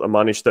sort of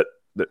managed it.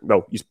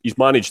 Well, he's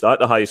managed at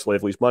the highest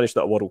level. He's managed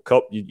at a World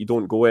Cup. You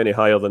don't go any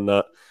higher than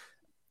that.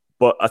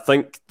 But I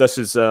think this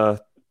is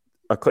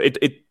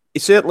it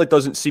certainly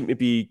doesn't seem to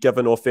be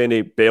giving off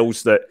any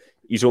bells that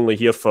he's only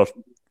here for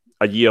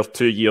a year,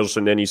 2 years,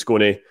 and then he's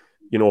going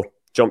to,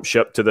 jump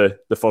ship to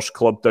the first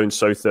club down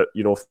south that,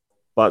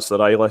 bats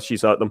their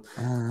eyelashes at them.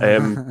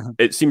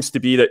 It seems to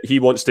be that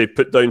he wants to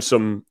put down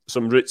some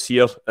roots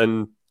here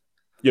and,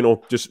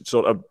 just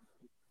sort of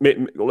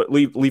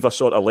leave a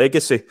sort of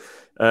legacy.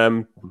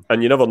 And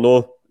you never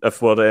know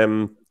if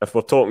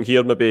we're talking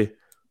here maybe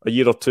a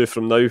year or two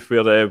from now,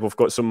 where we've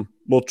got some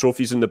more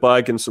trophies in the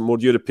bag and some more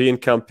European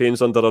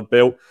campaigns under our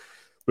belt.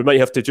 We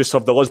might have to just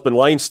have the Lisbon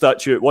Lions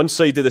statue at one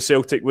side of the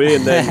Celtic way,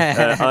 and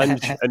then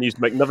Ange and his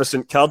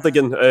magnificent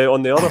cardigan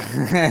on the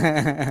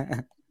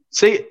other.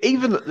 See,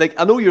 even, like,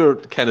 I know you're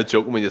kind of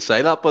joking when you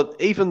say that, but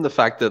even the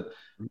fact that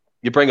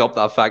you bring up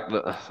that fact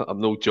that,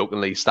 I'm no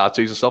jokingly,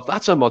 statues and stuff,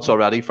 that's how much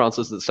already,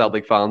 Francis, that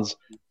Celtic fans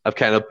have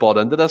kind of bought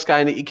into this guy.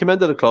 And he came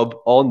into the club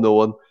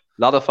unknown.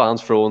 A lot of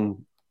fans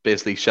throwing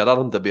basically shit at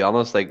him, to be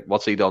honest. Like,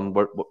 what's he done?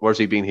 Where's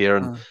he been here?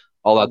 And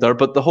all that there.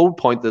 But the whole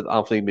point that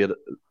Anthony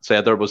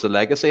said there was the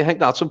legacy. I think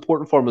that's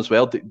important for him as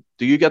well. Do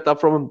you get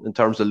that from him in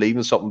terms of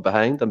leaving something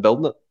behind and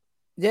building it?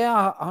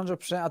 Yeah,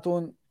 100%. I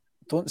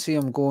don't see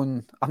him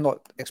going. I'm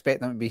not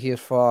expecting him to be here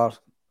for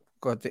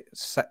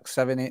 6,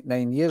 7, 8,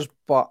 9 years,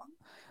 but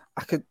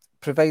I could,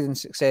 providing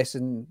success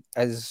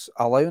is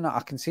allowing it,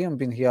 I can see him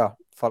being here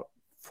for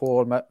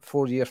 4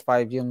 years,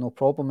 5 years, no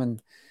problem.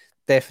 And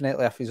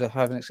definitely, if he's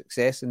having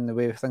success in the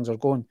way things are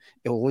going,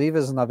 he'll leave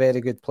us in a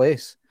very good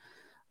place,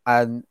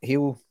 and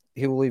he'll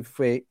leave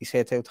with his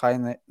head held high,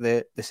 and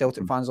the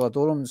Celtic fans will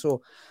adore him.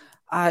 So,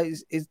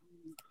 he's,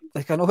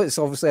 like, I know it's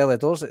obviously early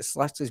doors. It's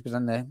literally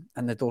been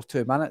in the door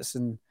 2 minutes,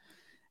 and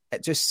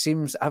it just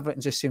seems,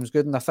 everything just seems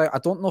good. And I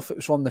don't know if it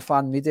was from the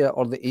fan media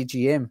or the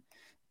AGM,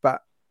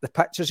 but the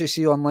pictures you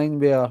see online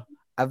where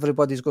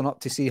everybody's going up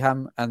to see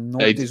him and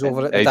nobody's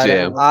over at the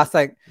AGM.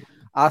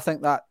 I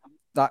think that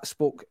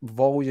spoke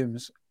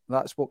volumes.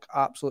 That spoke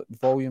absolute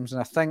volumes.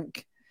 And I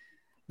think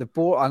the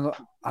board,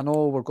 I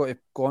know we're going to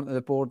go onto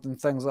the board and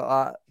things like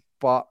that,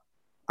 but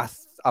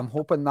I'm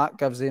hoping that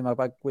gives them a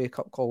big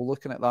wake-up call,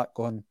 looking at that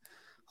going,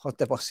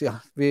 they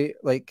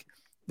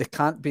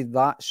can't be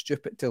that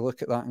stupid to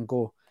look at that and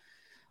go,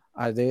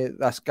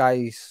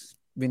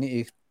 we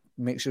need to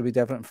make sure we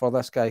do everything for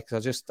this guy,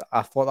 because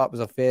I thought that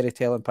was a very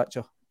telling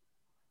picture.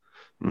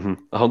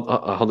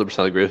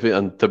 100% agree with you.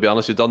 And to be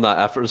honest, you've done that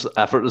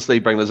effortlessly,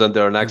 bringing us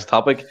into our next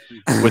topic,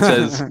 which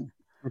is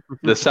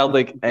the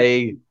Celtic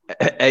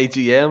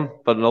AGM,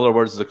 but in other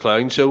words, the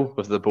clown show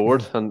with the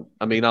board. And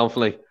I mean,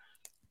 Anthony,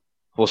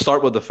 we'll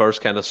start with the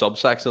first kind of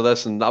subsection of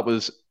this, and that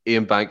was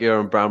Ian Bankier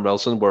and Brian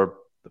Wilson were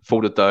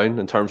voted down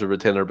in terms of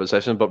retaining their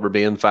position, but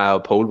remain via a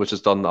poll, which is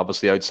done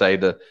obviously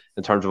outside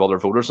in terms of other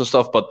voters and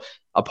stuff. But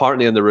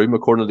apparently in the room,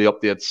 according to the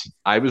updates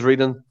I was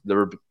reading, they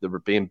were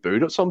being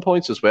booed at some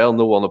points as well.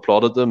 No one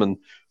applauded them, and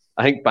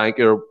I think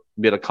Bankier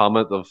made a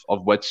comment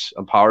of which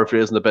I'm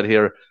paraphrasing a bit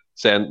here,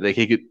 saying that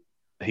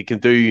he can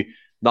do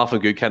nothing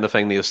good kind of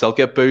thing, and he'll still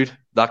get booed.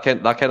 That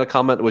kind of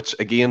comment, which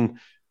again,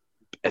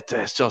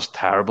 it's just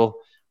terrible.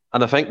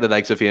 And I think the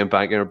likes of Ian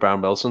Bankier and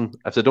Brian Wilson,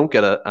 if they don't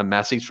get a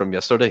message from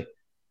yesterday,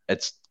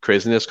 it's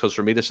craziness, because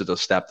for me, they should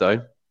just step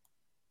down.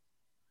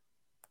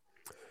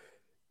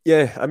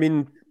 Yeah, I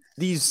mean,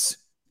 these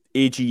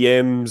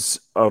AGMs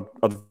are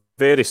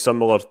very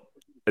similar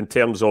in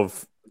terms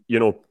of,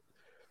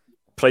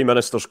 Prime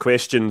Minister's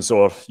questions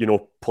or,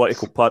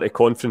 political party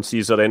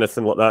conferences or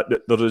anything like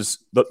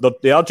that.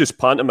 They are just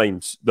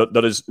pantomimes.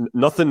 There is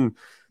nothing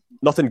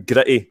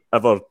gritty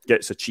ever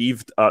gets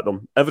achieved at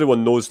them.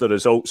 Everyone knows the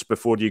results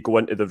before you go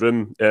into the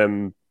room.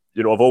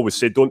 I've always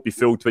said, don't be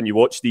fooled when you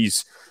watch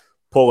these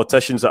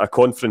politicians at a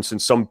conference and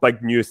some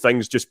big new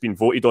thing's just been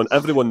voted on.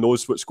 Everyone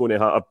knows what's going to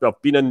happen.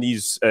 I've been in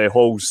these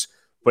halls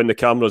when the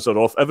cameras are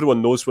off.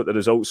 Everyone knows what the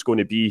result's going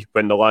to be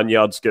when the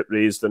lanyards get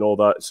raised and all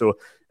that. So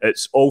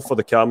it's all for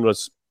the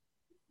cameras.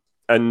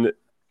 And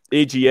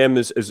AGM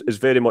is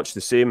very much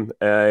the same.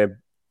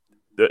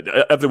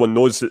 Everyone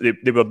knows that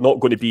they were not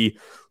going to be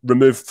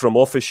removed from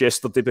office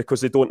yesterday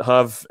because they don't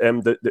have,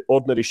 the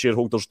ordinary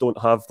shareholders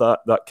don't have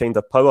that kind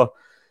of power.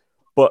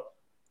 But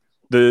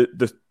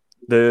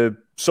the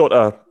sort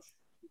of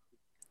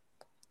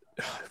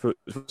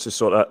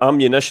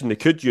ammunition they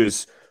could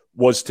use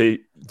was to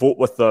vote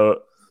with their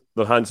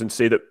hands and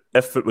say that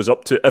if it was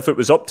up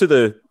to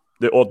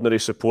the ordinary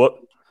support,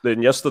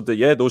 then yesterday,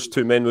 yeah, those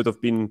two men would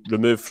have been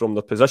removed from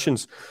their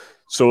positions.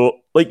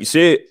 So, like you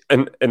say,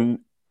 in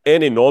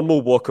any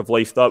normal walk of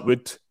life, that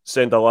would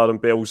send alarm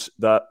bells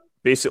that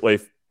basically,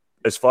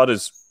 as far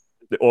as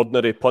the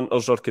ordinary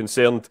punters are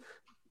concerned,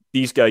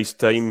 these guys'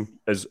 time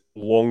is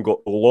long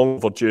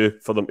overdue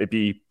for them to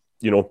be,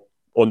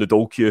 on the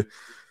dole queue.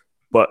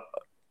 But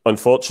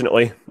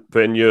unfortunately,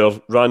 when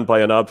you're ran by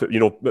an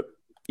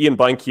Ian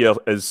Bankier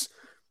is,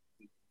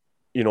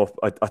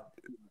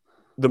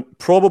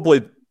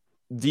 probably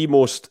the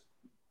most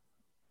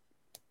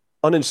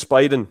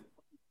uninspiring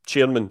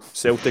chairman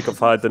Celtic have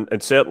had,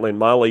 and certainly in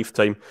my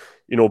lifetime.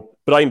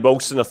 Brian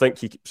Wilson, I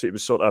think it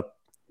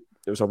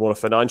was a more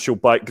financial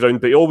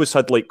background, but he always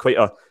had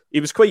he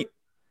was quite,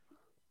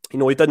 he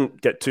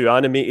didn't get too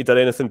animated or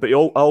anything, but I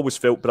always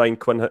felt Brian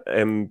Quinn,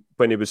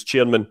 when he was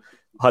chairman,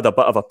 had a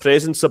bit of a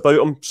presence about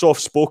him,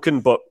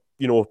 soft-spoken, but,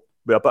 with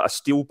a bit of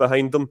steel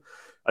behind them.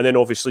 And then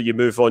obviously you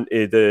move on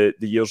to the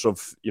years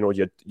of, your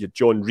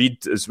John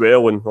Reid as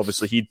well, and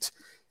obviously he'd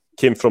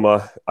came from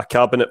a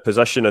cabinet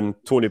position in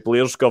Tony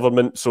Blair's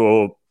government,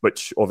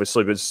 which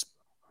obviously was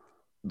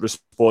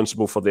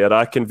responsible for the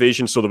Iraq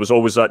invasion, so there was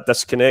always that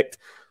disconnect.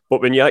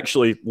 But when you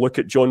actually look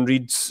at John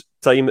Reid's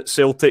time at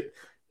Celtic,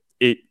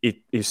 he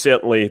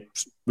certainly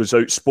was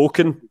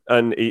outspoken,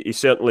 and he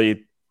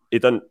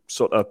didn't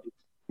sort of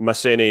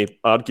miss any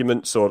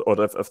arguments, or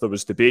if there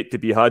was debate to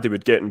be had, he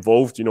would get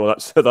involved.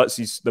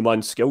 That's the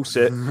man's skill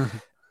set.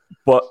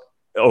 But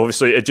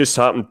obviously, it just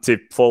happened to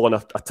fall in a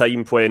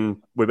time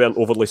when we weren't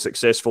overly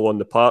successful on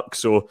the park.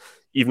 So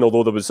even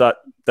although there was that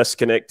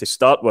disconnect to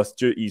start with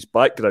due to his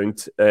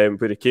background,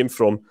 where he came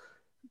from,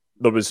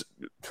 there was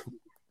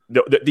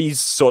these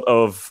sort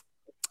of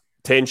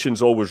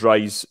tensions always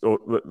rise, or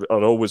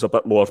are always a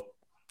bit more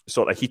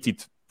sort of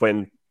heated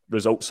when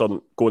results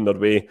aren't going their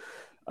way.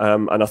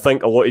 And I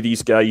think a lot of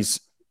these guys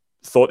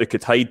thought they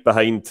could hide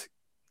behind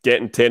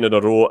getting 10 in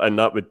a row and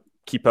that would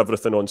keep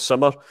everything on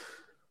simmer.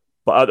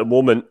 But at the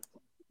moment,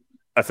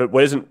 if it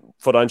wasn't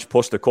for Ange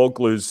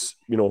Postecoglou's,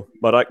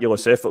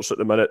 miraculous efforts at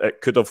the minute, it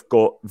could have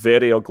got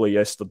very ugly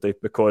yesterday,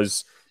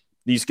 because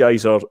these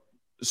guys are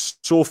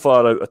so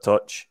far out of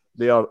touch.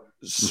 They are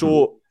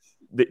so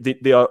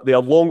they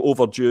are long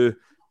overdue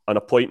an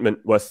appointment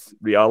with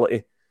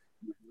reality.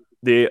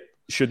 They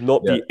should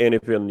not be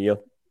anywhere near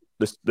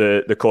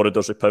the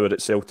corridors of power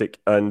at Celtic.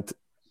 And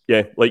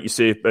yeah, like you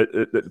say,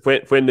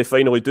 when they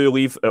finally do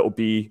leave, it'll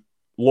be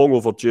long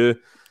overdue.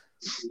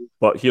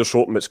 But here's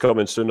hoping it's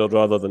coming sooner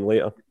rather than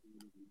later.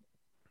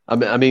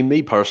 I mean,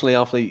 me personally,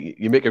 Anthony,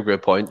 you make a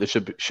great point. There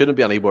shouldn't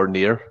be anywhere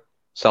near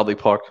Celtic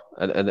Park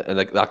and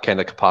that kind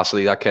of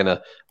capacity, that kind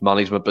of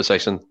management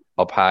position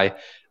up high.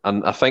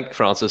 And I think,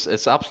 Francis,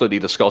 it's absolutely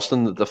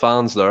disgusting that the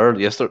fans there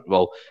yesterday,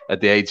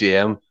 at the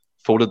AGM,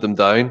 voted them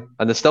down,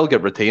 and they still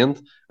get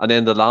retained. And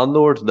then the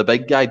landlord, the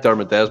big guy,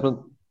 Dermot Desmond,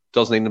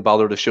 doesn't even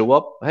bother to show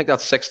up. I think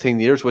that's 16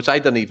 years, which I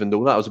didn't even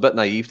know that. I was a bit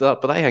naive to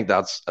that, but I think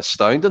that's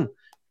astounding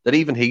that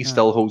even he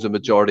still holds a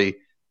majority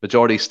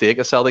stake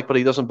at Celtic, but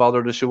he doesn't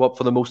bother to show up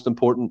for the most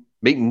important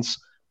meetings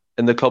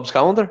in the club's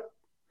calendar.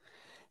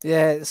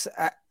 Yeah,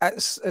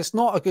 it's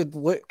not a good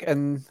look,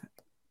 and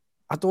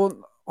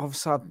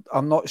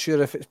I'm not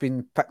sure if it's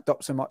been picked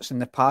up so much in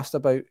the past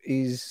about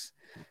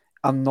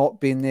I'm not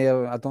being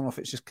there. I don't know if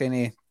it's just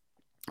kind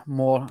of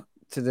more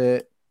to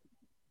the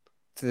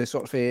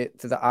sort of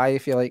to the eye,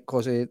 if you like,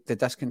 because of the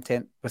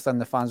discontent within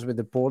the fans with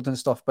the board and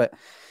stuff. But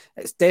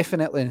it's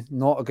definitely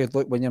not a good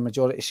look when your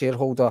majority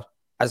shareholder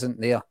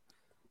isn't there,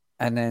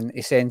 and then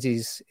he sends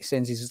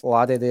his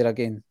laddie there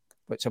again,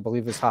 which I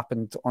believe has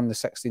happened on the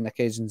 16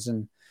 occasions.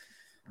 And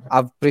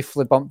I've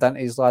briefly bumped into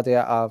his laddie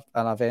at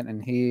an event,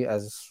 and he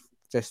is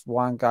just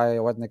one guy I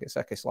wouldn't get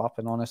sick of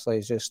slapping. Honestly,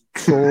 he's just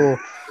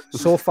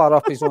so far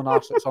up his own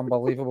arse, it's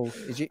unbelievable.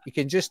 You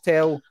can just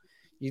tell,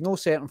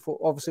 certain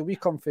folk. Obviously, we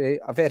come from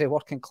a very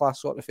working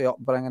class sort of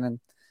upbringing,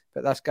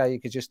 but this guy,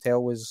 you could just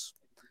tell, was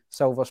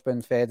silver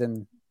spoon fed,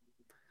 and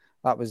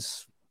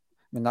that's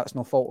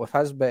no fault with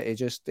his, but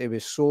he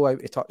was so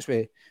out of touch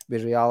with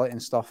reality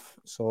and stuff.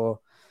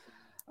 So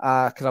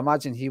I can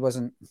imagine he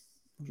wasn't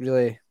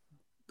really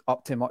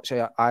up to much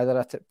either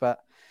at it, but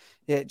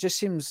yeah, it just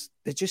seems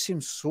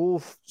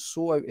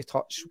so out of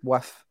touch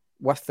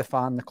with the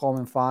fan, the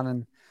common fan.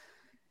 And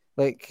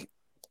like,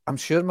 I'm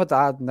sure my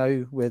dad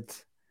now would,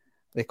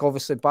 like,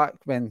 obviously back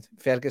when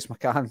Fergus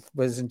McCann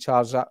was in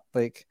charge, that,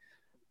 like,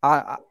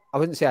 I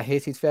wouldn't say I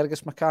hated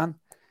Fergus McCann,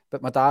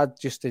 but my dad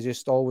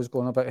just always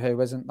going about how he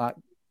wasn't that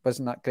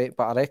wasn't that great.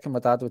 But I reckon my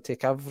dad would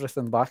take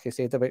everything back he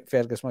said about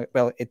Fergus.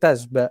 Well, it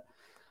does, but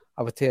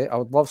I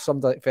would love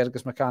somebody like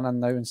Fergus McCann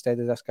now instead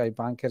of this guy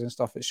Banker and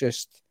stuff. It's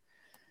just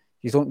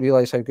you don't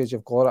realise how good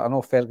you've got it. I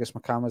know Fergus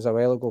McCann was a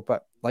while ago,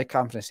 but like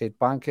Anthony said,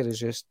 Banker is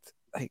just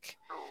like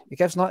he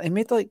gives nothing. He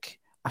made like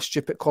a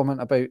stupid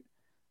comment about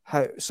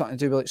how something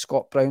to do with like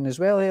Scott Brown as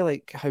well,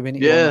 like how we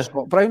need to go on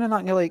Scott Brown and that,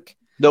 and you're like,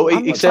 no,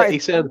 he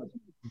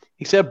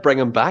said bring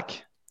him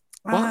back.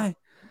 Aye.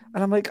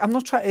 And I'm like, I'm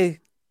not trying to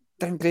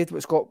downgrade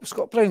what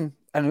Scott Brown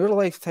in our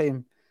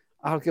lifetime,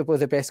 arguably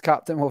the best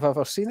captain we've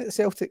ever seen at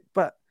Celtic,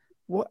 but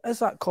what is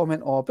that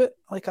comment all about?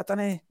 Like, I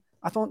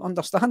don't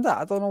understand that.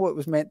 I don't know what it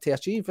was meant to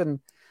achieve, and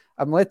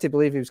I'm led to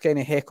believe he was kind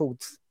of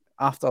heckled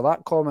after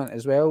that comment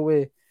as well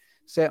with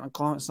certain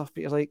comments and stuff,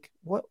 but you're like,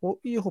 what were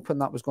you hoping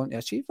that was going to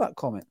achieve, that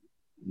comment?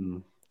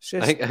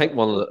 Just... I think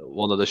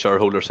one of the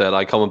shareholders said,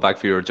 "I'm coming back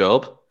for your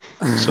job."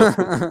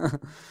 So...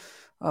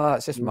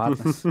 it's just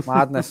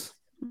madness.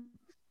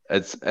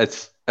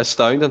 It's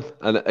astounding,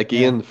 and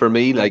again for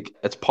me, like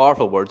it's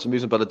powerful words and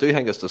music, but I do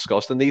think it's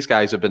disgusting. These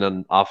guys have been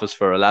in office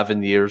for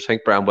 11 years. I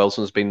think Brian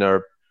Wilson's been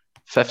there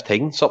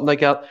 15, something like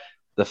that.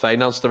 The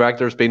finance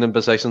director's been in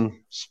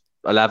position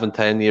 11,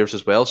 10 years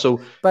as well. So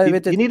you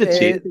need to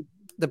change.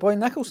 The boy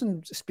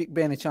Nicholson speak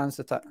by any chance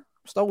at that? I'm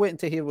still waiting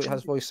to hear what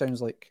his voice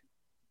sounds like.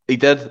 He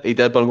did,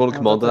 but I'm going to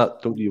come on to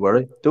that. Don't you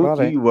worry.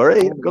 You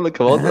worry. I'm going to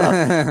come on to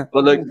that.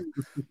 But look,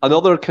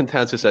 another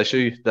contentious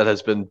issue that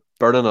has been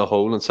burning a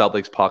hole in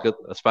Celtic's pocket,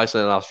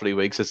 especially in the last 3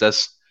 weeks, is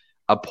this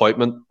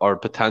appointment or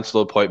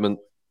potential appointment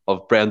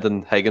of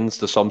Brendan Higgins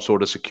to some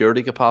sort of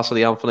security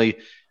capacity, Anthony.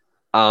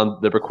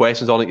 And there were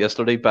questions on it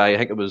yesterday by, I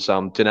think it was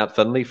Jeanette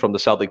Finlay from the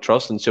Celtic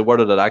Trust, and she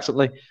worded it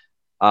excellently.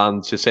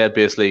 And she said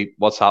basically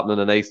what's happening,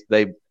 and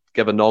they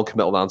give a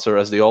non-committal answer,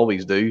 as they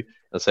always do,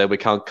 and say we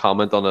can't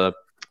comment on a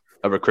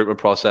recruitment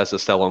process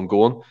that's still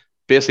ongoing,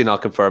 basically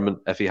not confirming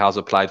if he has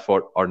applied for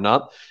it or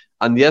not.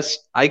 And yes,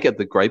 I get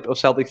the gripe of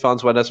Celtic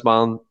fans when this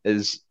man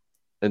is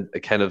in a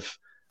kind of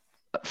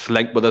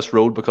linked with this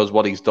road because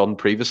what he's done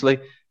previously.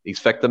 He's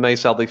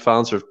victimised Celtic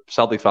fans, or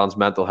Celtic fans'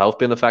 mental health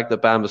being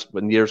affected by him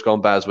in years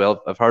gone by as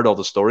well. I've heard all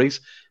the stories.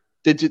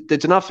 Did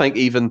you not think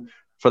even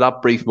for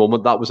that brief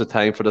moment that was a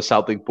time for the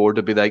Celtic board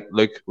to be like,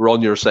 look, we're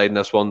on your side in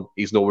this one,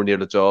 he's nowhere near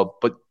the job?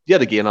 But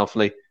yet again,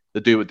 Anthony,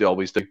 they do what they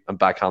always do and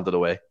backhand it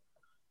away.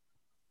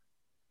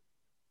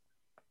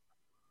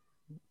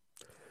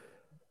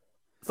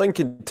 I think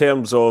in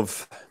terms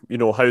of,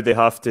 how they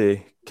have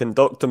to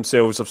conduct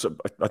themselves,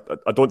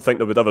 I don't think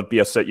there would ever be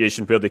a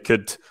situation where they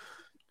could,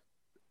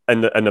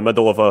 in the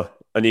middle of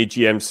an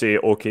AGM, say,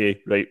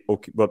 okay,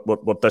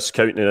 we're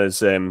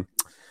discounting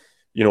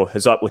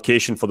his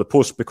application for the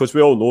post, because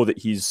we all know that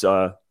he's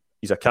a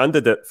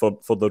candidate for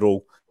the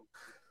role.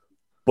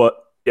 But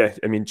yeah,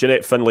 I mean,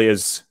 Jeanette Finlay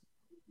is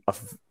a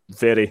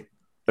very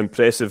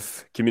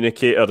impressive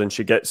communicator, and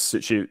she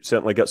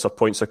certainly gets her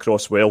points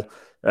across well.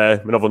 We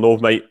never know,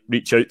 might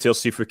reach out to her,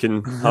 see if we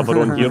can have her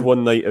on here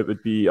one night. It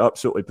would be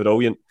absolutely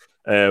brilliant.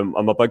 I'm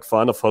a big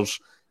fan of hers,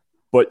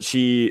 but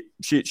she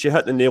hit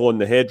the nail on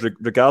the head.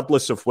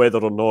 Regardless of whether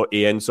or not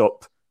he ends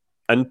up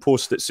in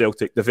post at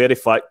Celtic, the very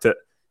fact that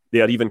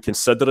they are even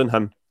considering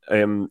him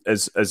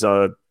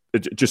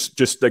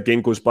just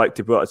again goes back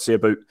to what I'd say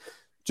about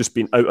just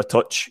being out of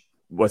touch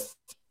with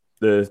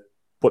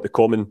what the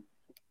common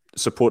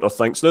supporter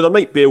thinks. Now, there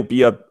might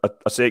be a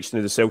section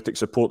of the Celtic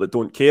support that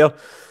don't care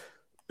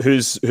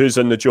who's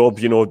in the job,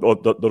 or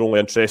they're only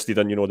interested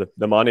in,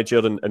 the manager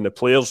and the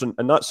players,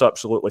 and that's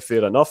absolutely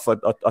fair enough. I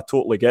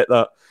totally get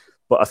that.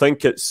 But I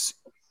think it's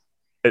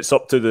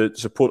up to the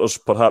supporters,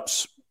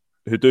 perhaps,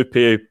 who do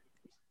pay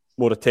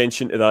more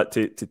attention to that,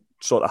 to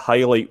sort of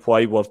highlight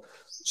why we're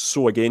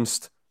so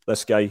against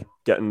this guy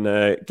getting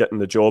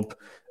the job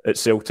at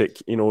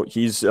Celtic. He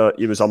was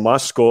a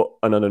mascot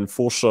and an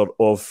enforcer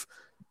of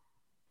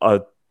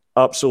an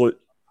absolute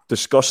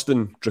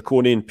disgusting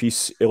draconian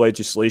piece of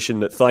legislation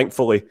that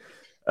thankfully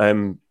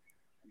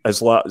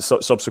has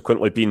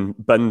subsequently been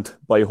binned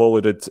by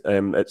Holyrood.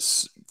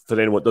 It's, for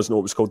anyone that doesn't know,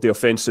 it was called the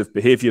Offensive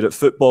Behaviour at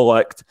Football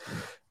Act.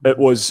 It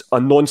was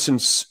a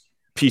nonsense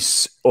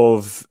piece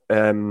of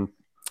a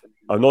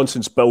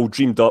nonsense bill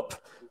dreamed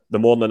up the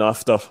morning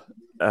after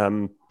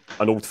an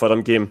Old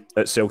Firm game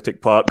at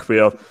Celtic Park,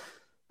 where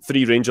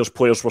 3 Rangers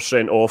players were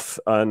sent off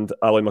and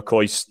Ali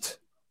McCoist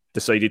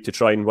decided to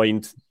try and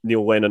wind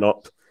Neil Lennon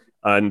up.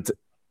 And,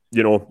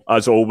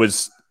 as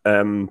always,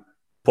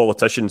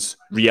 politicians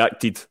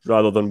reacted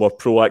rather than were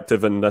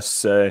proactive in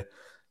this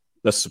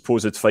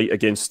supposed fight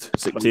against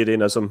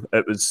sectarianism.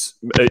 It was,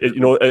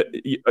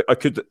 I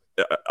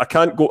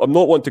can't go, I'm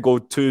not wanting to go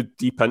too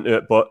deep into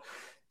it, but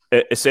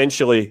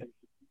essentially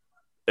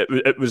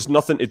it was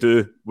nothing to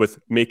do with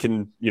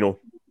making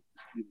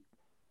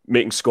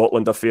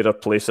Scotland a fairer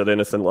place or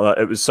anything like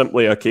that. It was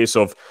simply a case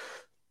of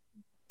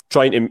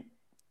trying to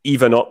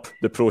even up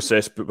the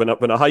process. But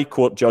when a High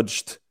Court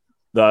judged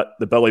that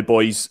the Billy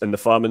Boys and the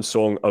Famine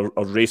Song are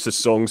racist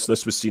songs,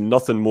 this was seen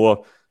nothing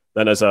more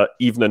than as a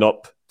evening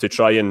up to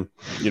try and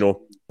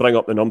bring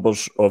up the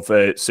numbers of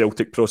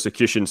Celtic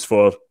prosecutions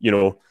for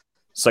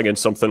singing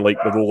something like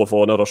the Roll of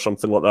Honour or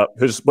something like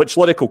that, which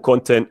lyrical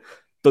content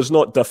does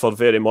not differ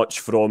very much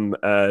from,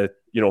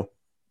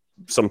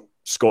 some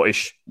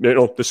Scottish,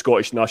 the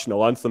Scottish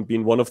national anthem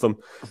being one of them.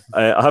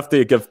 I have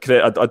to give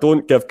credit. I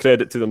don't give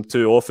credit to them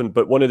too often,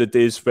 but one of the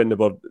days when they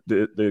were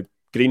the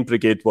Green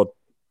Brigade were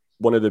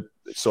one of the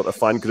sort of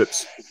fan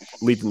groups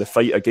leading the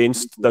fight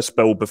against this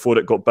bill before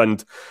it got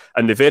binned,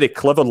 and they very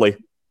cleverly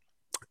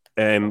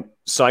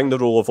sang the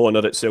Roll of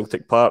Honour at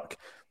Celtic Park,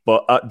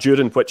 but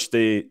during which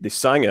they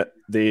sang it,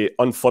 they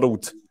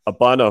unfurled a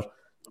banner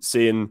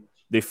saying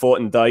they fought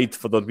and died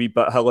for their wee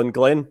bit hill and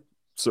glen.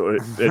 So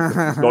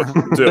not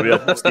too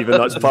weird, Stephen.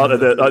 That's part of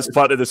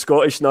the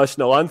Scottish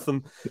national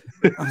anthem.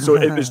 So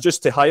it was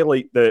just to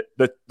highlight the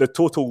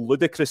total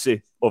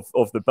ludicrousy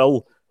of the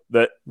bill,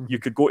 that you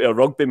could go to a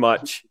rugby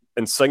match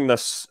and sing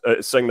this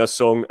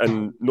song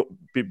and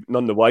be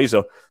none the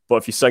wiser. But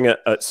if you sing it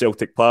at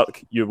Celtic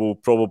Park, you will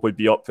probably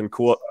be up in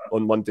court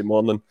on Monday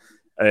morning.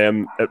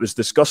 It was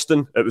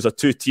disgusting. It was a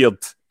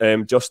two-tiered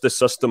justice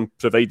system,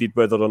 provided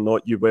whether or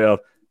not you were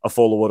a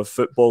follower of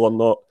football or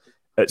not.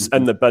 It's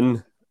in the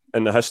bin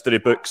in the history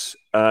books,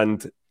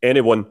 and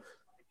anyone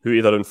who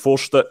either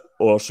enforced it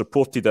or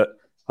supported it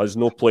has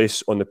no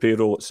place on the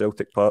payroll at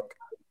Celtic Park.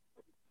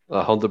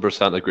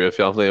 100% agree with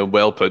you, Anthony, and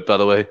well put, by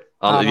the way.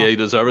 And yeah, you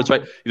deserve it.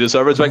 You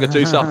deserve it. Drink a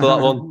juice after that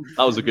one.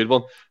 That was a good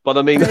one. But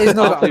I mean, he's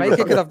not got a mic.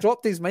 He could have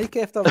dropped his mic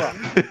after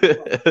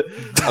that.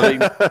 I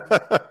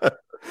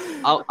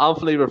mean,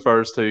 Anthony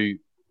refers to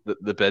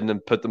the bin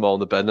and put them all in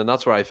the bin, and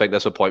that's where I think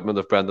this appointment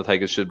of Brendan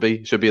Higgins should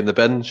be. Should be in the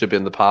bin. Should be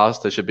in the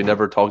past. It should be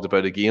never talked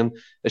about again.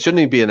 It shouldn't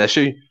even be an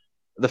issue.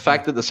 The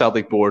fact that the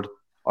Celtic board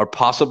are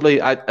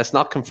possibly, it's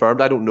not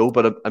confirmed. I don't know,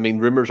 but I mean,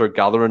 rumours are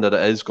gathering that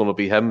it is going to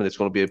be him, and it's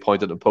going to be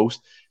appointed in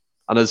post.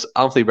 And as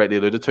Anthony rightly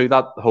alluded to,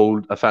 that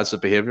whole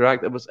Offensive Behaviour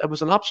Act, it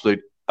was an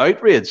absolute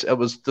outrage. It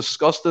was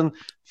disgusting.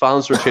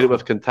 Fans were treated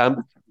with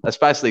contempt,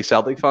 especially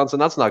Celtic fans,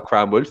 and that's not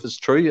crying wolf. It's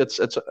true. It's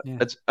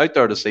out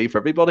there to see for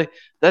everybody.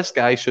 This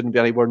guy shouldn't be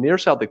anywhere near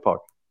Celtic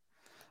Park.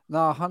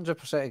 No,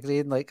 100%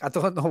 agreed. Like, I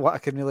don't know what I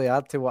can really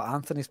add to what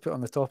Anthony's put on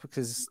the topic,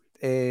 because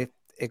it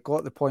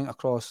got the point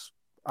across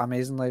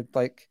amazingly.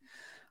 Like,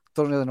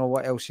 don't really know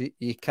what else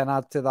you can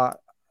add to that.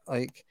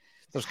 Like,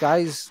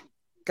 there's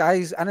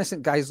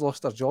innocent guys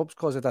lost their jobs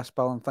because of this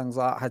bill and things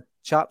like that. Had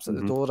chaps at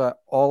the door at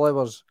all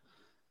hours.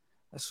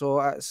 So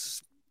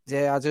it's,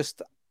 I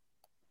just,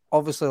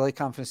 obviously, like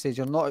Anthony said,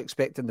 you're not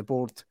expecting the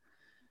board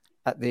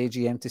at the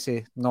AGM to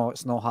say, no,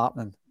 it's not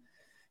happening.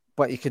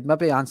 But you could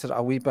maybe answer it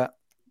a wee bit,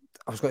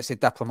 I was going to say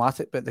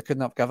diplomatic, but they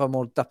couldn't have given a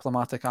more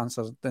diplomatic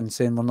answer than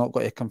saying we're not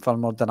going to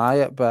confirm or deny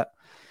it. But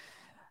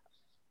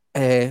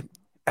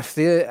if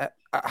they're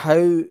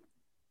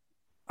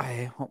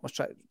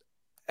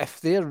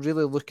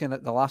really looking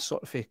at the last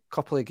sort of a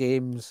couple of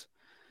games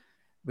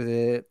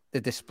with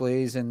the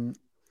displays and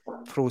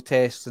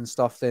protests and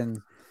stuff,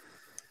 then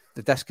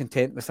the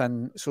discontent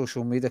within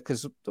social media,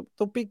 because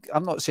there'll be,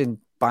 I'm not saying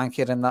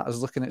Bankier and that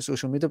is looking at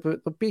social media,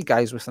 but there'll be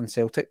guys within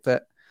Celtic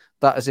that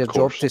is their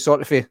job to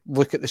sort of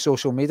look at the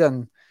social media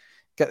and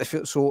get the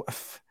feel. So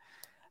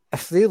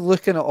if they're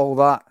looking at all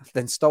that,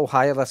 then still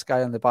hire this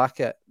guy on the back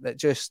it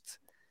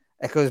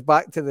goes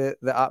back to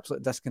the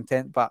absolute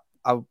discontent. But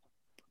I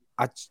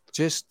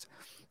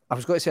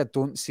was going to say I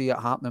don't see it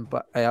happening,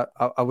 but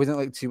I wouldn't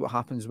like to see what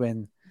happens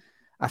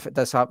if it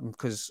does happen,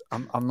 because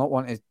I'm not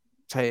wanting to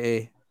try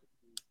to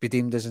be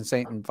deemed as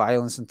inciting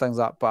violence and things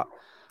like that. But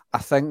I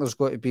think there's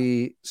going to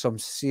be some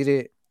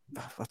serious.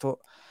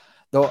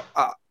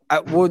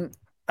 It won't.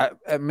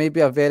 It may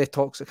be a very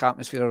toxic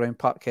atmosphere around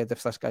Parkhead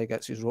if this guy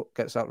gets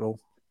that role.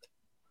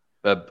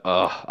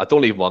 I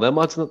don't even want to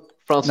imagine it,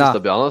 Francis, to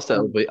be honest.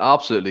 It'll be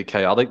absolutely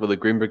chaotic with the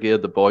Green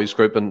Brigade, the boys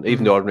group, and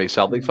even the ordinary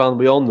Celtic fan.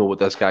 We all know what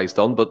this guy's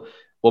done, but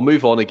we'll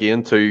move on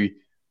again to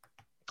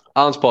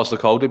Ange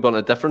Postecoglou, but in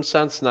a different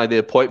sense. Now, the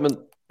appointment,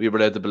 we were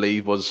led to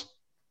believe, was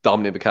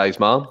Dominic Mackay's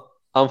man,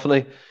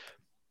 Anthony.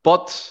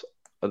 But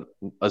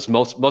as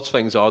much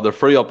things are, they're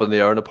free up in the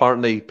air, and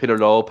apparently Peter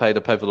Law played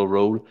a pivotal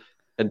role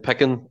in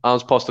picking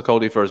Ange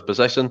Postecoglou for his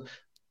position.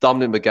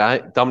 Dominic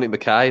Mackay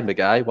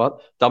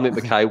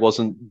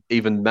wasn't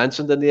even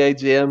mentioned in the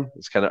AGM.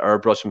 It's kind of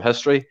airbrush from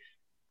history.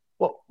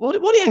 What do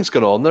you think's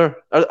going on there?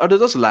 Are they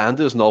just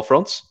landers on all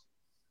fronts?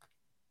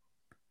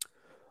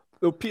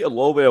 Well, Peter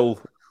Lawwell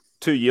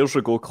 2 years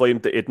ago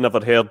claimed that he'd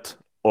never heard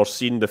or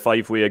seen the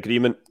five-way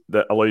agreement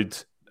that allowed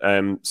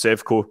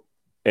Sevco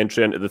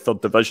entry into the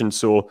third division.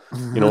 So,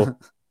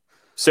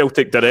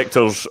 Celtic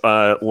directors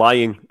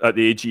lying at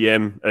the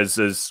AGM is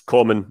as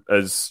common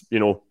as,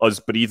 us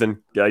breathing,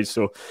 guys.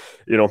 So,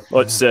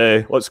 let's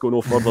go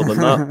no further than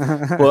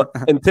that. But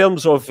in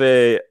terms of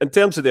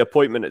the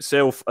appointment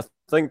itself, I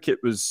think it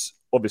was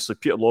obviously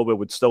Peter Lawwell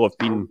would still have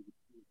been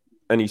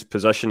in his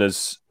position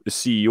as the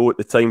CEO at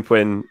the time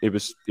when he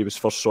was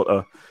first sort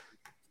of,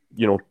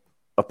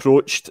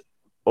 approached.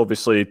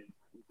 Obviously,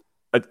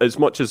 as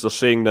much as they're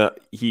saying that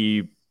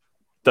he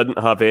didn't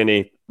have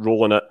any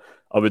role in it,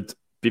 I would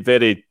be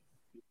very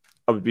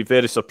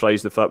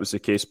surprised if that was the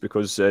case,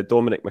 because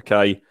Dominic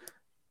Mackay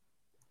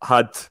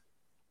had,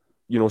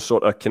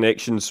 sort of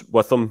connections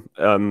with him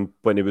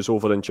when he was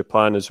over in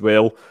Japan as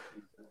well.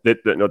 That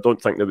I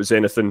don't think there was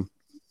anything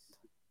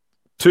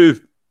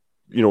too,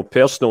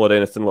 personal or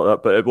anything like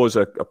that, but it was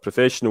a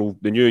professional.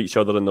 They knew each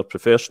other in their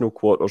professional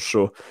quarters.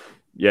 So,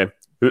 yeah,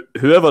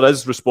 whoever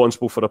is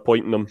responsible for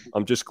appointing him,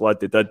 I'm just glad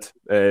they did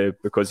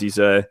because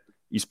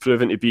he's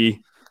proven to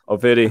be a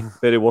very,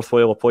 very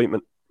worthwhile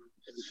appointment.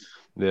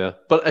 Yeah,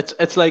 but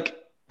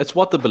it's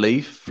what they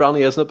believe,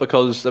 Franny, isn't it?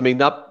 Because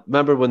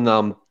remember when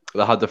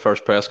they had the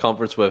first press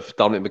conference with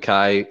Dominic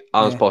Mackay,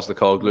 Ange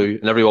Postecoglou,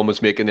 and everyone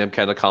was making them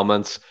kind of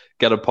comments.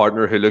 Get a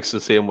partner who looks the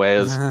same way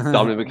as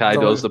Dominic Mackay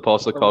does to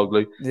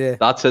Postecoglou. Yeah.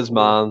 That's his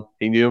man.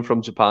 He knew him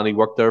from Japan. He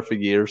worked there for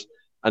years,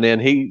 and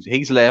then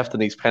he's left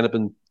and he's kind of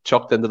been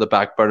chucked into the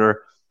back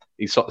burner.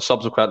 He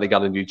subsequently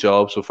got a new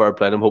job, so fair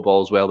play to him. Hope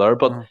all's well there.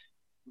 But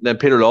then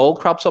Peter Auld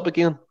crops up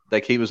again,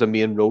 like he was a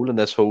main role in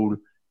this whole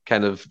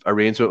kind of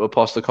arrangement with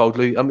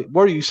Postecoglou. I mean,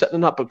 where are you sitting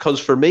in that? Because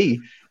for me,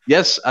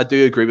 yes, I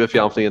do agree with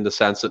you, Anthony, in the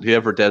sense that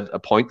whoever did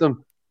appoint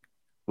them,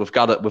 we've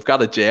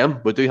got a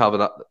gem. We do have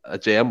a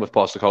gem with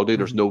Postecoglou.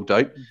 There's no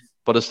doubt,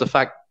 but it's the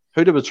fact: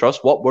 who do we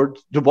trust? What word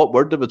do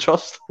we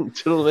trust? Do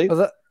you know what I mean?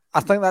 Well,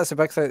 I think that's a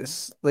big thing.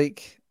 It's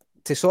like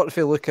to sort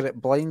of look at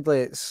it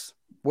blindly. It's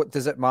what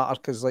does it matter?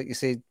 Because, like you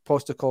said,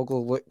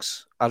 Postecoglou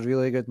looks a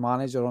really good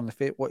manager on the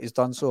face what he's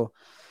done. So,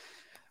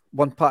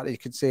 one part you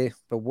could say,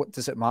 but what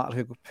does it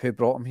matter who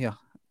brought him here?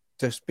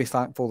 Just be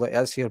thankful that he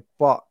is here.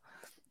 But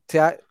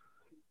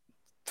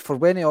for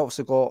when he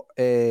also got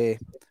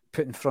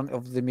put in front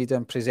of the media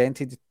and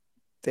presented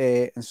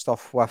and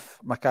stuff with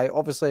Mackay,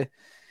 obviously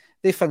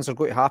these things are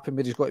going to happen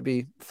where he's got to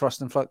be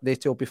thrust in front. They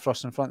two will be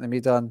thrust in front of the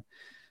media and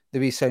the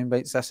wee sound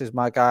bites. This is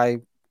my guy.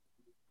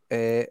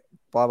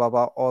 Blah blah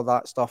blah. All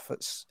that stuff.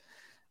 It's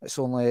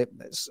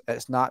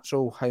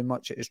natural. How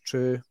much it is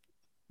true,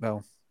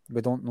 well,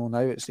 we don't know now.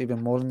 It's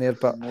even more in there.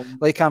 But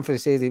like Anthony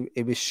said,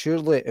 he was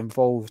surely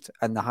involved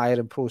in the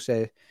hiring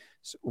process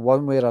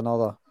one way or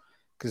another.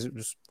 Because it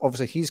was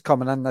obviously he's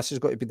coming in. This has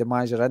got to be the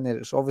manager in there.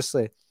 It's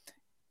obviously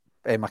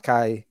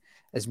Mackay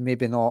is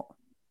maybe not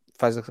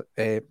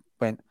physically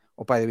went.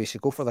 Oh, by the way, you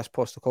should go for this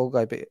Postecoglou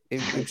guy. But he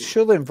was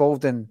surely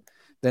involved in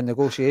the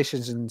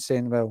negotiations and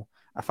saying, well,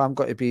 if I'm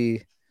going to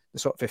be the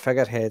sort of a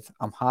figurehead,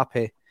 I'm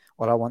happy,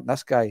 or I want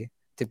this guy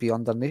to be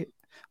underneath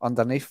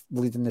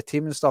leading the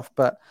team and stuff.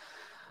 But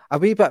a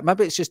wee bit,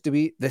 maybe it's just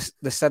the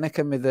cynic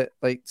in me that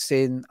like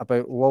saying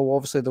about Law.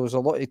 Obviously, there was a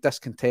lot of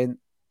discontent,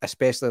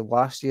 especially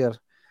last year,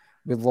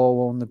 with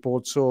Law on the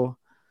board. So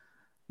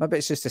maybe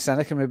it's just the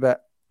cynic in me,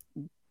 but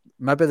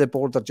maybe the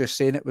board are just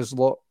saying it was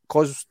Law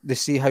because they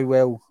see how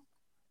well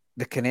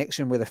the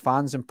connection with the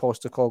fans in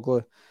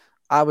Postecoglou.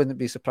 I wouldn't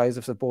be surprised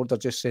if the board are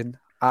just saying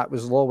it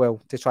was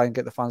Lawwell to try and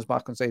get the fans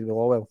back on side with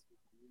Lawwell.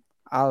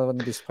 I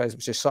wouldn't be surprised if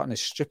it's just something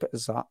as stupid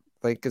as that.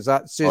 Like, because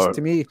that's just,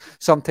 to me,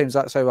 sometimes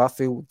that's how I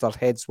feel their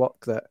heads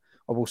work, that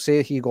I will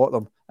say he got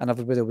them and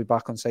everybody will be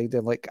back on side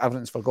there, like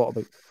everything's forgot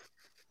about.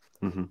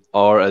 Mm-hmm.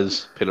 Or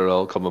is Peter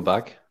Auld coming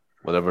back?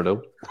 We'll never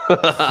know.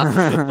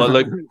 But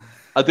look,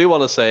 I do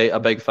want to say a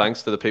big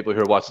thanks to the people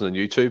who are watching on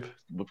YouTube.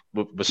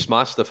 We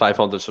smashed the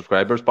 500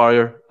 subscribers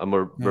barrier and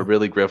we're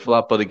really grateful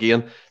for that. But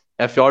again,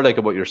 if you are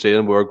liking what you're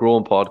saying, we're a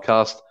growing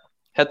podcast.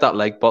 Hit that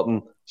like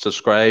button,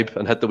 subscribe,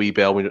 and hit the wee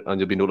bell, and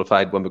you'll be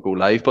notified when we go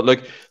live. But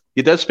look,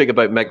 you did speak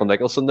about Michael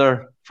Nicholson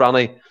there,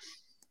 Franny,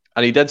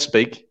 and he did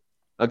speak.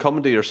 And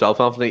coming to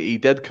yourself, Anthony, he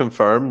did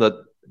confirm that,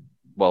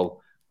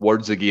 well,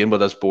 words again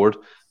with this board,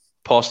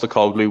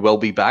 Postecoglou will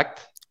be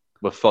backed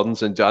with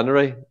funds in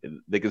January.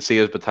 They can see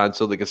his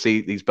potential. They can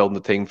see he's building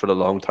the team for the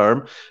long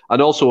term.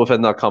 And also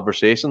within that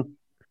conversation,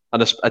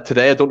 and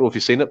today, I don't know if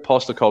you've seen it,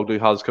 Postecoglou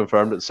has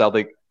confirmed that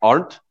Celtic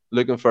aren't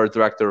looking for a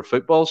director of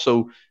football.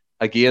 So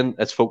again,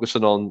 it's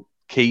focusing on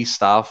key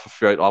staff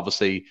throughout,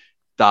 obviously,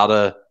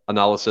 data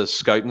analysis,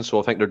 scouting. So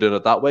I think they're doing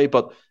it that way.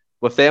 But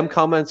with them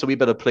comments, a wee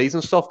bit of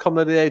pleasing stuff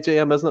coming to the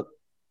AGM, isn't it?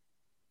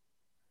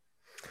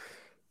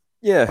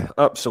 Yeah,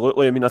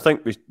 absolutely. I mean, I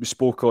think we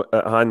spoke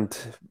at hand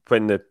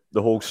when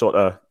the whole sort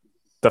of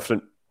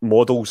different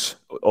models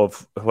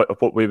of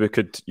what way we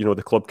could,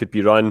 the club could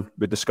be run.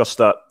 We discussed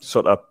that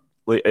sort of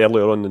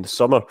earlier on in the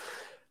summer.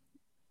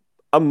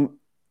 I'm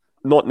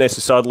not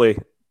necessarily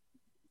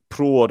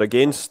pro or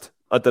against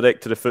a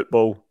director of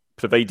football,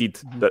 provided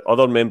that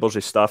other members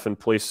of staff in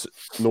place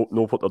know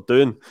what they're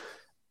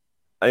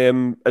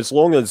doing. As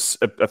long as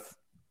if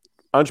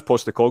Ange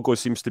Postecoglou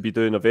seems to be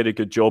doing a very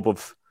good job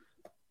of,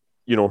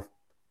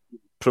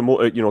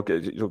 promoting,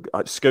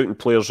 scouting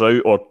players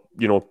out, or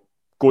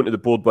going to the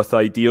board with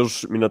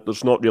ideas. I mean,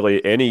 there's not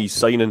really any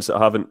signings that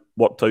haven't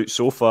worked out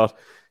so far.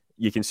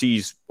 You can see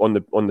he's on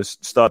the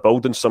start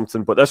building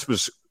something, but this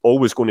was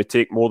always going to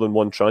take more than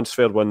one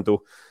transfer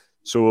window.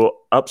 So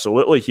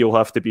absolutely, he'll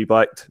have to be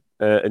backed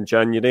in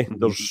January. Mm-hmm.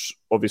 There's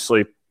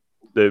obviously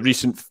the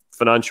recent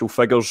financial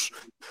figures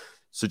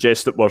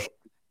suggest that we're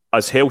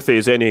as healthy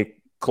as any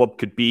club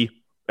could be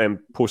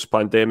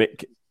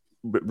post-pandemic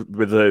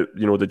with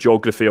the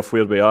geography of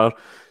where we are.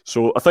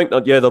 So I think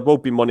that there will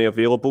be money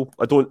available.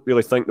 I don't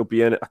really think there'll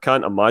be any. I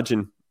can't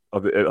imagine. I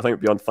think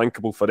it'd be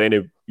unthinkable for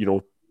any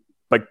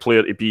big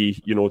player to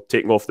be,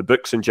 taken off the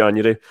books in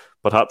January.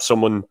 Perhaps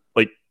someone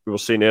like we were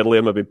saying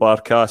earlier, maybe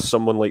Barkas,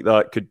 someone like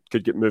that could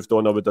get moved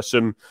on. I would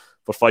assume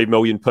for £5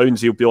 million,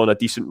 he'll be on a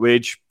decent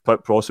wage,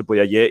 possibly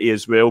a Yeti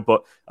as well.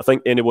 But I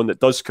think anyone that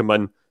does come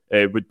in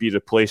would be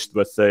replaced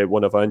with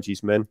one of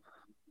Ange's men.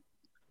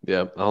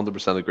 Yeah,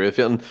 100% agree with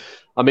you. And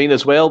I mean,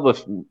 as well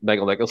with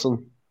Michael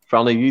Nicholson,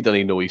 Franny, you didn't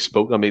even know he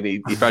spoke. I mean,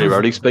 he very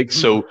rarely speaks.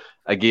 So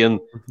again,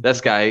 this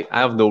guy, I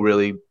have no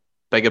really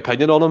big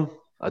opinion on him.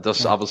 I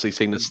just obviously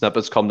seen the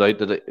snippets come out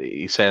that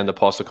he's saying the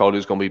Postecoglou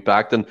is going to be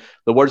backed. And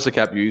the words they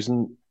kept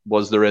using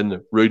was they're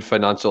in rude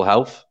financial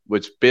health,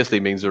 which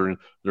basically means they're in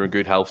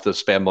good health to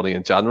spend money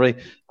in January.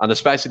 And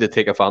especially to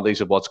take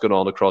advantage of what's going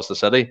on across the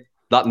city.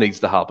 That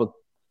needs to happen.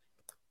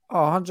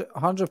 Oh,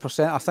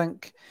 100%. I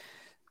think,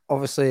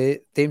 obviously,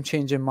 them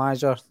changing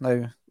manager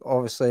now,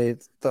 obviously,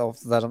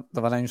 they've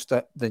announced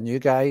that the new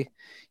guy,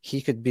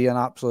 he could be an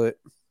absolute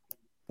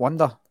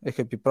wonder. It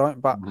could be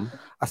brilliant, but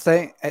I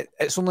think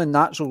it's only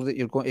natural that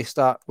you're going to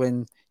start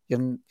when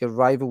your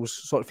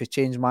rivals sort of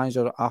change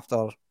manager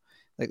after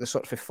like the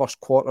sort of first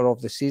quarter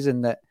of the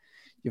season, that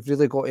you've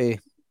really got to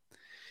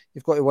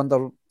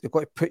wonder, you've got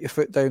to put your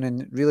foot down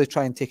and really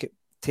try and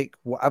take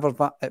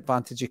whatever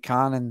advantage you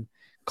can, and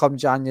come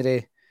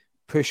January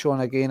push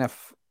on again,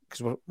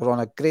 because we're on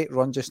a great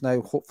run just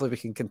now. Hopefully we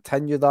can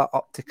continue that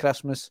up to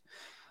Christmas.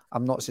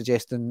 I'm not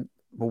suggesting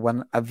we'll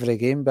win every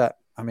game, but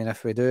I mean,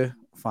 if we do,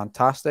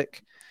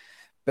 fantastic.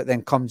 But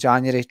then come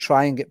January,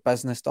 try and get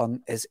business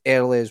done as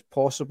early as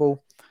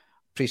possible.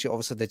 Appreciate,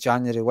 obviously, the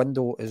January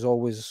window is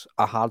always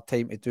a hard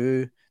time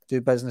to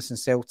do business in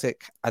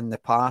Celtic in the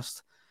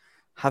past.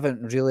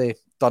 Haven't really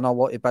done a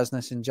lot of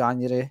business in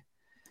January.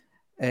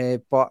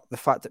 But the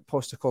fact that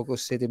Postecoglou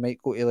said he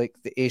might go to like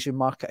the Asian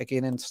market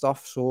again and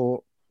stuff,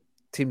 so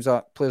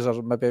players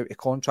are maybe out of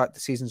contract, the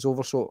season's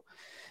over, so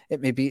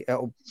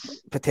it'll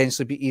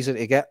potentially be easier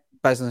to get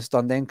business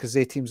done then, because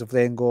they teams have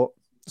then got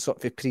sort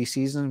of a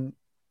pre-season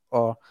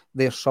or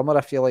their summer,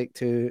 I feel like,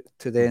 to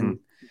then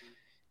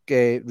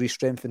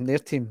re-strengthen their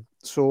team.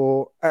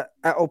 So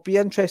it'll be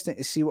interesting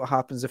to see what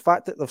happens. The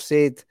fact that they've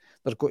said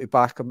they're going to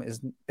back him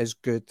is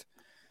good.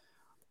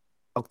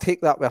 I'll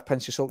take that with a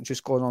pinch of salt,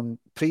 just going on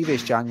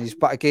previous Januaries.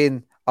 But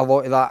again, a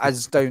lot of that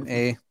is down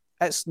to,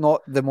 it's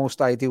not the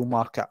most ideal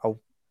market. I'll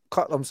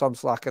cut them some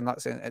slack in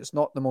that sense. It's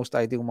not the most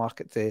ideal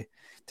market to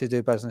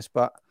do business,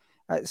 but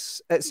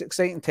it's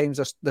exciting times.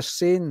 They're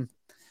saying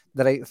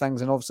the right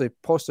things, and obviously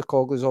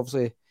Postecoglou is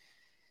obviously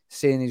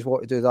saying he's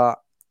want to do that.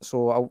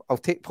 So I'll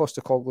take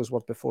Postecoglou's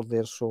word before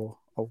theirs. So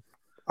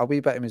a wee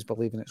bit of me is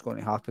believing it's going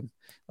to happen.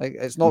 Like,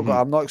 it's not.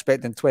 I'm not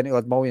expecting 20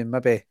 odd million.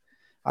 Maybe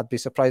I'd be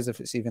surprised if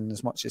it's even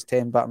as much as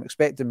 10. But I'm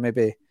expecting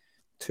maybe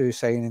 2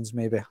 signings.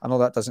 Maybe, I know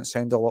that doesn't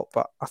sound a lot,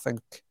 but I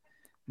think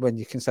when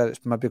you consider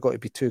it's maybe got to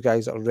be 2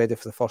 guys that are ready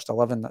for the first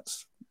 11,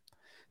 that's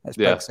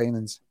big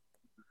signings.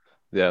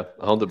 Yeah,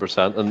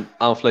 100%. And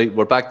Anfley,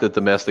 we're back to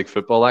domestic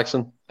football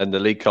action in the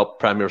League Cup,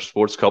 Premier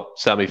Sports Cup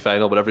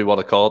semi-final, whatever you want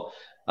to call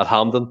it, at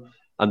Hampden.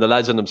 And the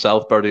legend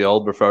himself, Bertie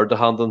Auld, referred to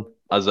Hampden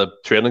as a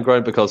training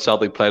ground because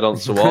Celtic played on it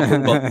so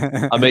often.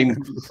 But I mean,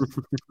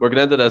 we're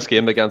going into this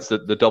game against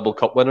the double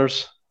cup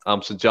winners,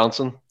 St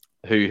Johnstone,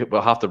 who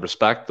we'll have to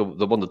respect. They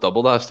won the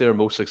double last year,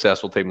 most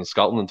successful team in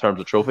Scotland in terms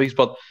of trophies.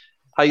 But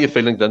how are you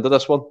feeling into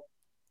this one?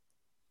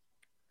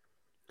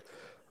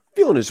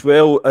 Feeling as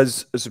well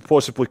as it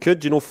possibly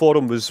could.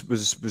 Form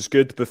was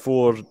good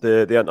before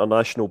the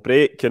international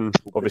break, and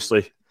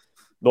obviously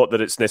not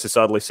that it's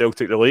necessarily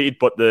Celtic related,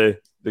 but the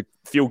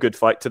feel good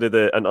factor of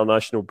the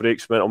international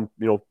breaks meant I'm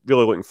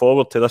really looking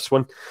forward to this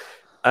one.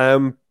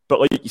 But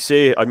like you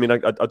say, I mean, I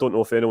don't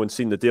know if anyone's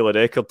seen the Daily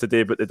Record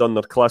today, but they've done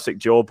their classic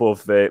job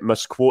of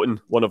misquoting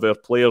one of our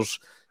players,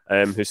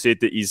 who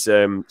said that he's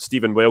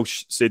Stephen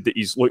Welsh said that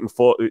he's looking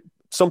for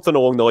something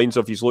along the lines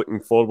of he's looking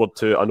forward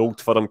to an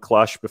Old Firm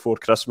clash before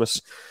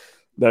Christmas.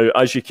 Now,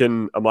 as you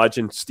can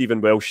imagine,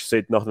 Stephen Welsh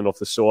said nothing of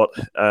the sort,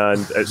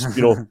 and it's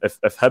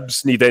if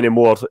Hibs need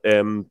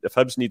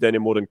any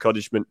more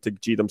encouragement to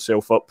G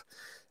themselves up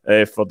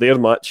for their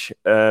match,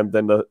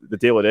 then the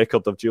Daily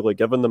Record have duly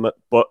given them it.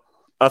 But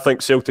I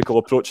think Celtic will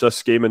approach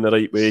this game in the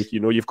right way.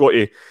 You've got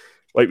to,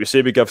 like we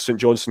say, we give St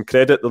Johnstone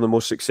credit. They're the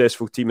most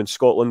successful team in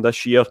Scotland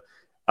this year,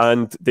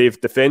 and they've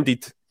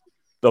defended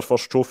their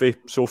first trophy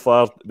so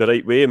far the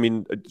right way. I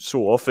mean,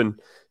 so often,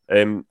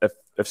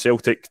 if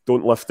Celtic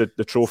don't lift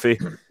the trophy,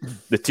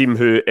 the team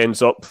who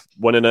ends up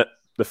winning it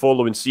the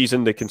following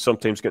season, they can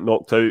sometimes get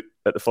knocked out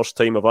at the first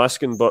time of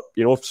asking. But,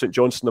 St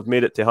Johnstone have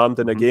made it to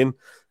Hampden again.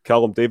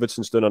 Callum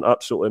Davidson's done an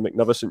absolutely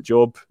magnificent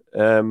job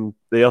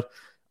there.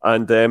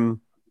 And,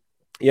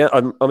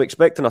 I'm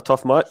expecting a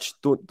tough match,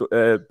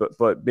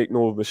 but make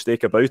no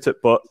mistake about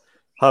it. But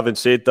having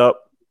said that,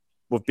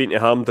 we've been to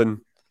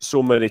Hampden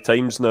so many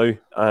times now,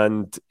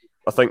 and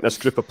I think this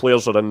group of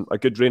players are in a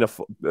good bit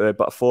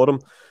of form.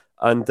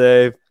 And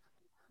I'm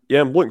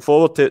looking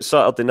forward to it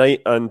Saturday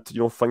night, and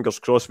fingers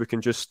crossed we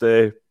can just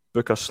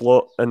book a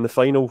slot in the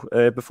final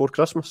before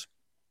Christmas.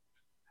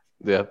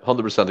 Yeah,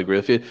 100% agree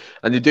with you.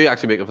 And you do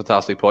actually make a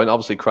fantastic point.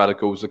 Obviously, credit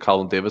goes to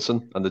Colin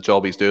Davidson and the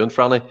job he's doing,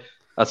 Franny.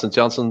 at St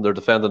Johnstone. They're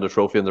defending the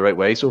trophy in the right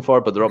way so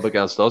far, but they're up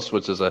against us,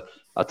 which is a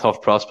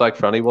tough prospect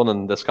for anyone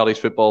in the Scottish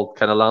football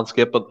kind of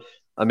landscape. But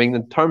I mean,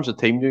 in terms of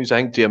team news,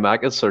 I think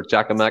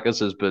Giacomakis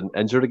has been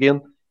injured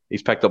again.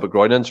 He's picked up a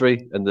groin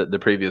injury in the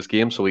previous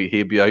game, so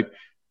he'll be out.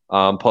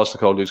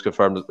 Postecoglou's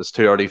confirmed that it's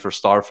too early for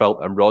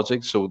Starfelt and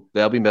Rogic, so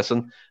they'll be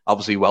missing.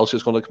 Obviously, Welsh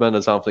is going to come in,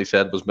 as Anthony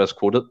said, was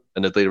misquoted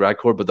in the daily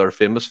record, but they're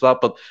famous for that.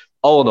 But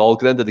all in all,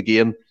 get into the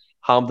game.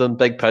 Hampden,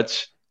 big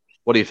pitch.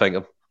 What are you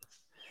thinking?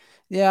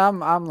 Yeah,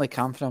 I'm like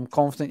Anthony. I'm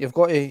confident. You've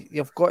got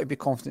to be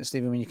confident,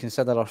 Stephen, when you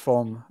consider our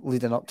form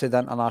leading up to the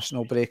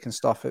international break and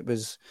stuff. It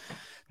was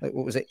like,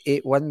 what was it,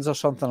 8 wins or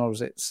something, or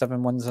was it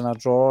 7 wins in a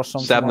draw or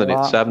something? 7 like and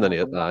 8, that. 7 and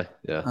 8. Aye,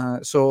 yeah.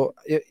 So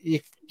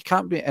you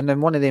can't be, and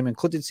then one of them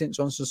included St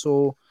Johnstone.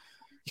 So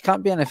you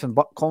can't be anything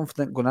but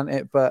confident going into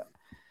it. But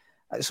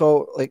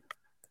so like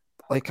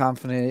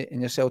Anthony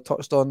and yourself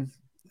touched on,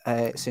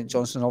 St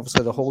Johnstone,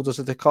 obviously the holders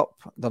of the cup,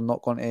 they're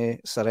not going to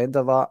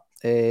surrender that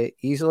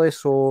easily.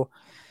 So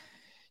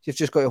you've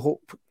just got to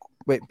hope,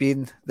 with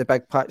being the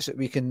big patch, that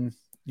we can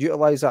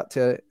utilise that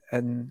to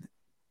and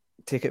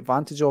take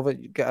advantage of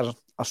it. Get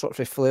our sort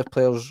of flair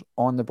players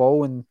on the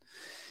ball, and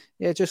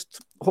just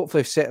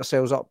hopefully set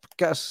ourselves up,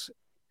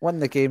 win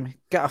the game,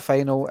 get a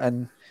final,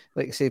 and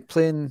like I say,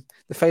 playing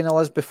the final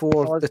is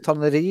before the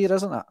turn of the year,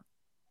 isn't it?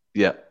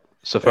 Yeah,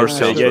 it's the first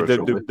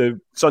the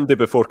Sunday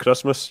before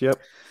Christmas. Yep.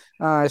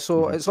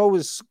 So it's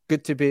always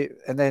good to be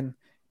in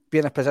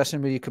a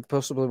position where you could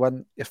possibly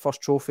win your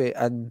first trophy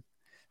and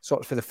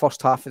sort of for the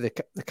first half of the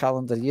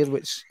calendar year,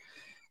 which,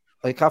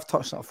 like I've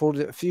touched on it before,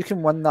 if you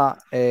can win that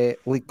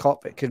League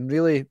Cup, it can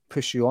really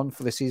push you on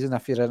for the season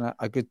if you're in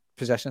a good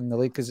position in the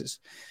league, because it's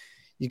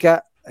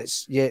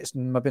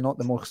maybe not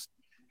the most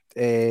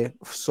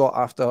sought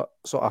after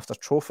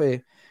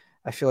trophy,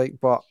 I feel like,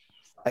 but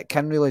it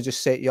can really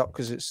just set you up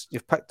because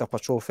you've picked up a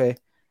trophy.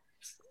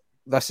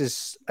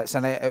 It's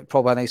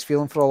probably a nice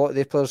feeling for a lot of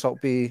the players. A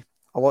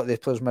lot of the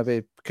players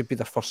maybe could be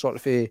their first sort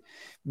of a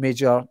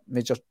major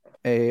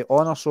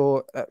honour,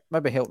 so it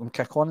maybe help them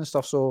kick on and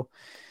stuff. So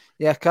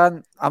yeah,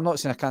 I'm not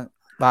saying I can't.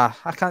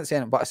 I can't say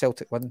anything but a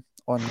Celtic win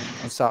on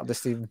Saturday,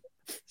 Stephen.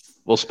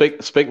 Well,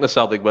 speaking of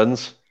Celtic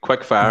wins,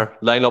 quick fire,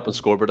 line up and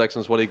score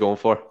predictions. What are you going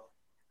for?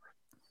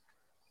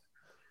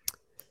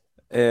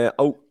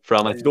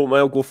 Franny. If you don't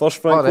mind, I'll go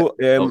first, Franco.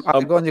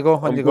 I'm going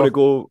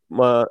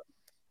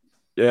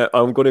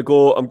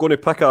to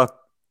pick a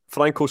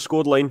Franco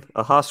scored line,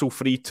 a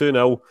hassle-free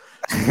 2-0.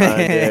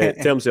 And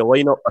in terms of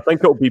lineup, I think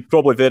it'll be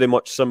probably very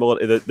much similar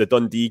to the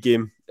Dundee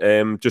game,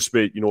 just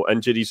with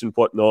injuries and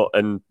whatnot,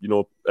 and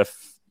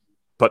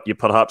but you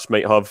perhaps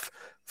might have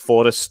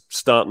Forrest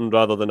starting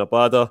rather than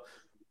Abada.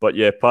 But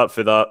yeah, apart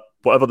from that,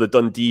 whatever the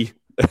Dundee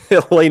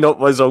lineup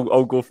was,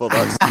 I'll go for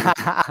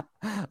that.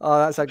 Oh,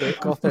 that's a great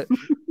comment.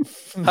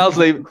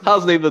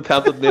 Hasn't even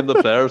attempted to name the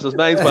players. His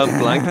mind's went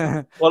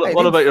blank.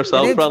 What about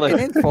yourself, Franny? He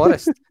named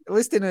Forrest. At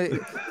least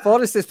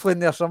Forrest is playing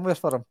there somewhere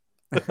for him.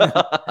 I'm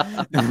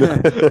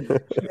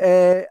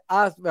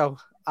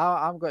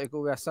going to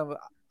go with some.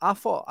 I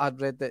thought I'd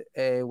read that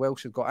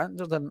Welsh had got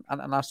injured in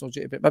international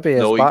duty, but maybe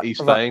he's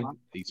fine.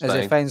 He's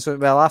fine. So,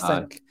 well, I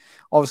think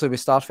obviously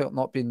with Starfelt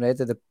not being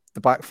ready, the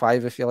back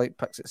five, if you like,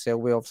 picks itself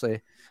with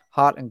obviously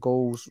Hart and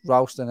goals,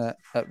 Ralston at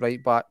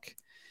right back,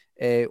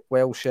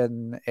 Welsh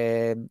and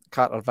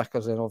Carter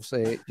Vickers, and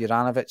obviously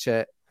Juranovic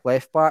at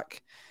left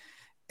back.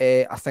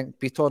 I think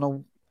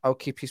Beaton will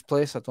keep his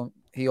place.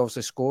 He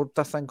obviously scored,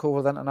 I think,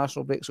 over the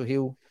international break, so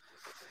he'll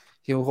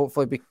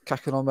hopefully be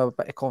kicking on with a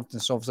bit of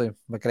confidence. Obviously,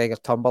 McGregor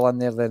Turnbull in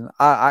there. Then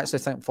I actually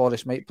think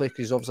Forrest might play because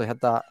he's obviously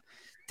had that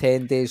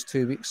 10 days,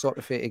 2 weeks sort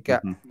of to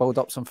get build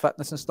up some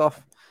fitness and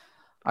stuff.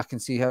 I can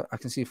see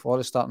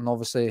Forrest starting.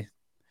 Obviously,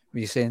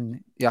 when you're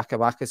saying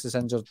Giacomakis is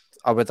injured,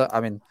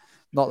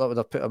 not that would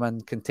have put him in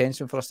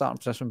contention for a starting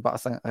position, but I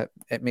think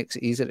it makes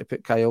it easier to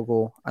put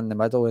Kyogo in the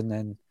middle, and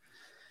then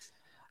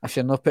if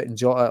you're not putting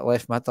Jota at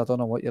left mid, I don't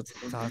know what you're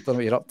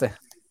up to.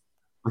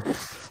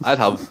 I'd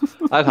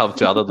have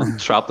Jota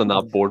trapped in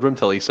that boardroom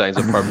till he signs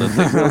a permanent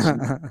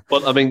thing.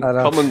 But I mean,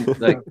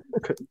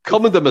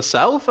 coming to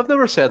myself, I've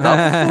never said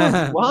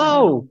that.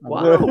 Wow.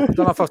 I don't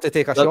know if I have to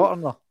take a shot or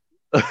not.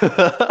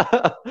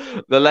 The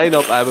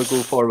lineup I would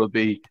go for would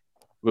be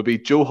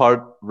Joe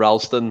Hart,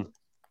 Ralston,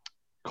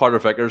 Carter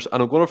Vickers,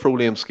 and I'm going to throw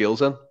Liam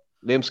Scales in.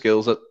 Liam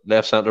Scales at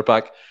left centre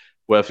back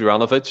with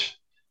Juranovic.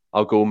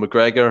 I'll go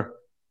McGregor,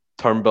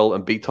 Turnbull,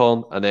 and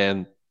Beaton, and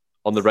then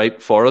on the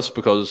right, Forrest,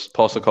 because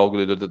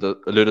Postecoglou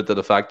alluded to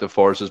the fact that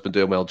Forrest has been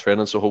doing well in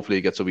training, so hopefully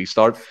he gets a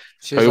westart.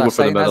 It's usually a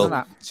sign, isn't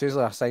it? It's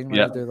usually a sign when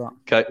you do that.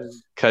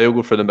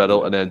 Kyogo for the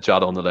middle, and then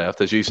Jota on the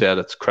left. As you said,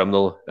 it's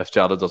criminal if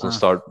Jota doesn't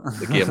start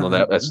the game on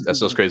the left. It's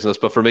just craziness.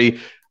 But for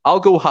me, I'll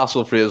go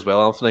hassle-free as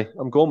well, Anthony.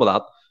 I'm going with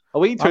that. A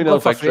wee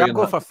 2-0 victory. I'll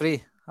go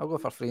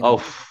for free.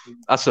 Oh,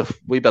 that's a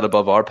wee bit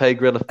above our pay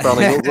grade,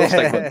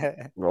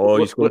 Franny.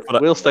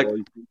 We'll stick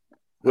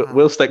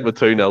with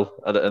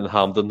 2-0 in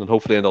Hampden, and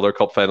hopefully another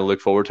cup final to look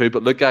forward to.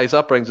 But look, guys,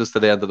 that brings us to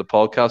the end of the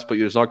podcast, but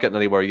you're not getting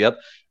anywhere yet.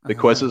 The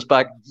quiz is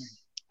back,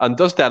 and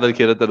just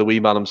dedicated to the wee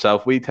man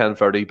himself, wee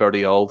 1030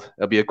 Bertie Auld.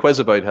 It'll be a quiz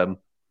about him.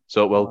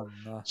 So it will. Oh,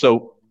 no.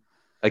 So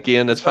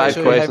again, it's Gotta 5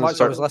 show you how questions.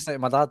 much I was listening to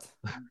my dad.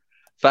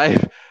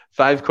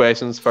 Five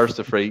questions, first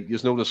to 3. You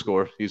know the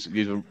score.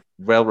 You've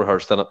well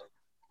rehearsed in it.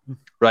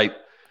 Right.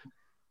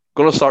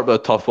 Going to start with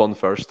a tough one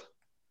first.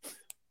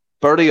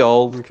 Bertie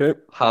Auld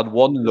had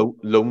one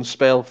loan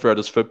spell throughout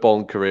his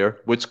footballing career.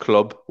 Which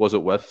club was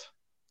it with?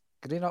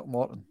 Greenock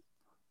Morton.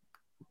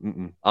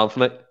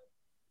 Anthony?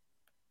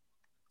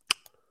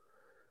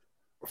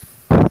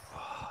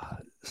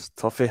 It's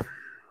toughy.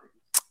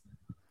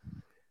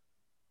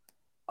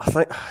 I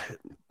think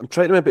I'm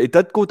trying to remember. He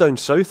did go down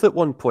south at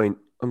one point.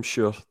 I'm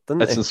sure,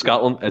 didn't It's he? in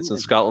Scotland. It's in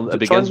Scotland. It Is it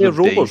begins with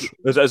Rovers? D.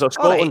 Is it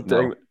Scotland?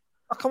 No.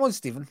 Oh, come on,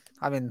 Stephen.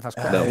 I mean, there's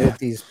quite No. a few of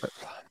these. But...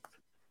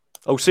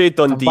 I'll say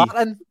Dundee.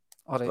 Dumbarton?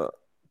 All right.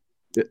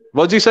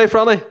 What did you say,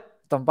 Franny?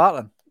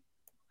 Dumbarton.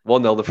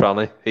 1-0 to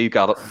Franny. He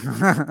got it.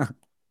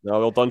 No,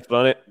 well done,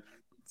 Franny.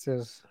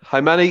 Cheers. How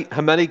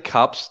many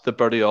caps did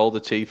Bertie Auld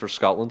achieve for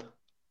Scotland?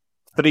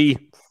 3.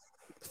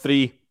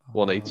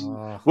 1 each.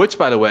 Which,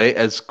 by the way,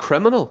 is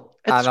criminal.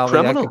 It's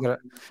criminal.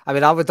 I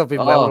mean, I would have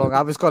been well wrong.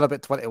 I was going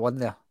about 21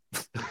 there.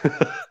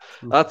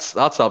 That's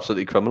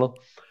absolutely criminal.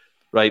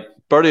 Right.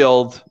 Bertie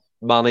Auld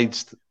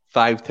managed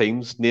 5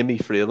 teams. Name me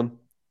 3 of them.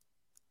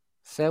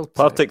 Celts.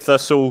 Partick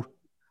Thistle,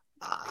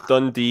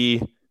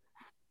 Dundee,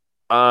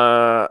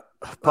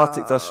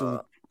 Partick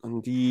Thistle,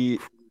 Dundee.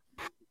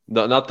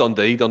 No, not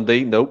Dundee.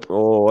 Dundee, nope.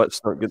 Oh,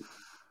 that's not good.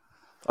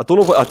 I don't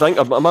know what I think.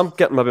 I'm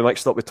getting maybe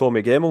mixed up with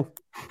Tommy Gemmell.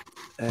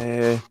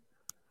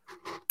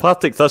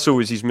 Partick Thistle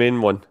was his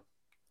main one.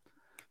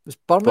 Was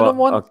Birmingham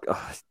one?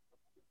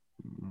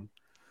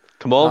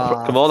 Come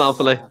on,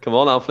 Anthony. Come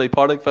on, Anthony.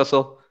 Partick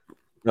Thistle.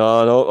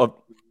 No.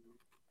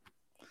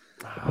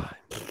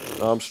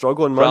 I'm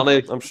struggling, man.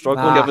 Franny, I'm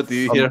struggling. I'll give it to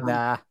you here.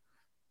 Nah.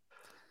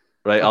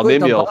 Right, I'll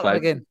name you all 5.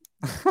 Again.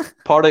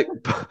 Partick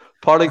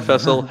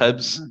Thistle,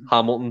 Hibs,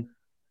 Hamilton,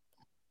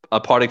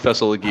 Partick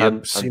Thistle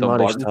again, and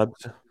Dumbarton.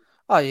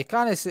 Oh, you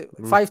can't say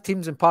 5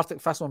 teams in Partick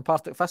Thistle and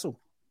Partick Thistle.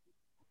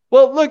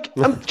 Well, look,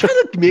 I'm trying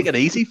to make it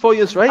easy for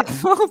you, right?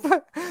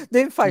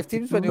 Name 5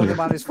 teams when you only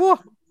manage 4.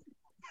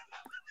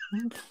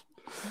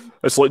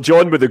 It's like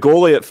John with the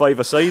goalie at 5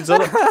 asides,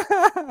 isn't it?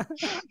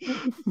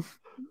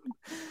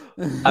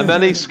 How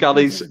many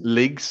Scottish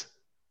leagues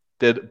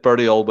did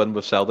Bertie Auld win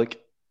with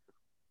Celtic?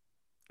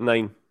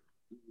 9.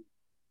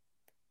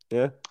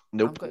 Yeah.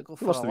 Nope. I'm going to go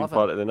for Must have 11. been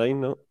part of the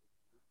 9, no?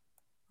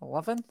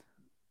 11?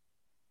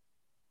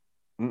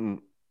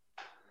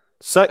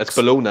 6. It's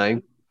below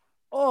 9.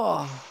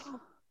 Oh.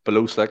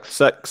 Below 6.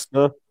 6,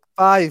 no?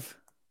 5.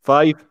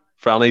 Franny,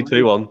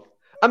 2-1.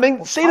 I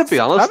mean, see, to be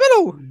honest,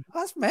 criminal.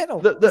 That's mental.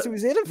 He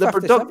was there in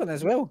 57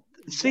 as well.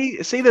 See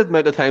the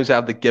amount of times I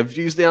have to give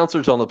you the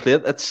answers on the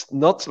plate. It's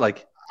nuts.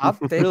 Like,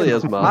 it really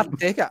is, man. I'd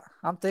take it.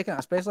 I'm taking it,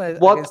 especially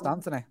against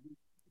Anthony.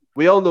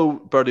 We all know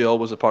Bertie Auld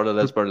was a part of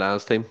the Lisbon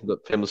Lions team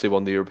that famously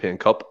won the European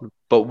Cup.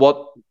 But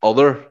what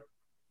other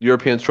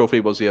European trophy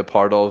was he a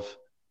part of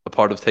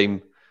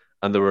team,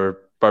 and they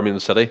were Birmingham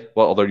City?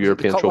 What other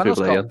European trophy was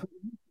he in?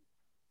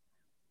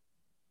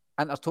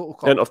 Intertotal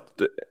Cup.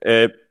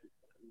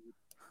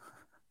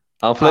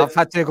 Anthony? I've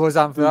had 2 goals,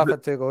 Anthony. I've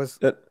had 2 goals.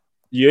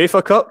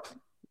 UEFA Cup?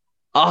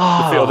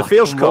 The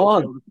Fairs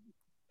Cup.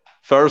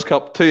 Fairs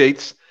Cup, 2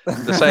 each.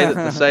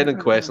 Deciding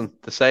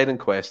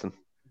question.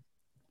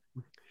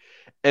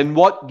 In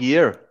what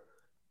year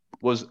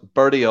was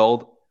Bertie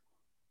Auld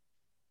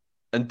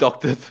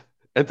inducted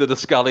into the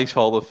Scottish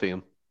Hall of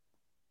Fame?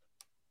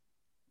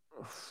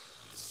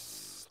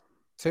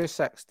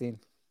 2016.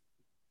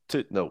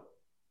 No.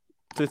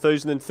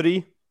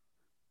 2003?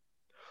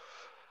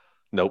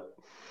 Nope.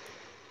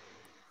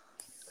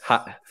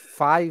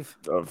 5.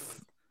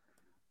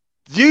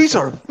 Yous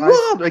are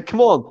mad. Right,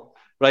 come on.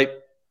 Right,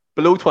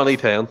 below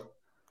 2010.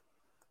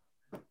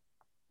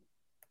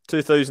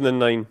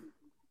 2009.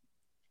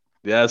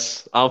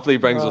 Yes, Anthony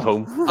brings it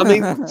home. I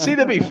mean, see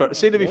to be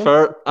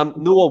fair,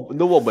 no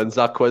one wins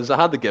that quiz. I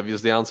had to give you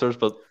the answers,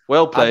 but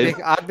well played.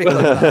 I'd be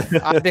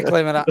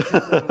claiming it.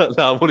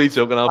 No, I'm only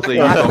joking, Anthony.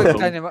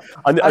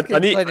 I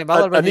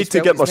need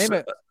to get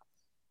my.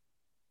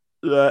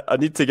 I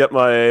need to get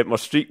my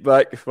streak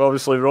back.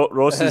 Obviously,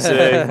 Ross is,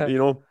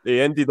 he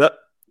ended it.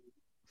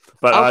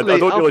 But Anthony, I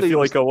don't really feel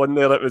like I won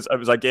there. It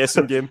was a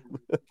guessing game.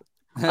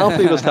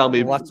 Anthony was telling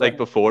me like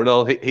before,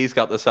 no, he's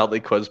got the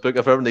Celtic quiz book.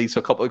 If ever needs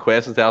a couple of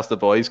questions to ask the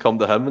boys, come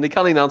to him, and he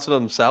can't even answer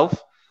them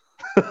himself.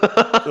 He's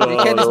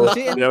not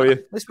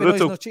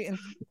cheating.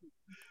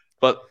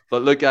 But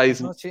look,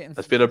 guys,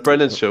 it's been a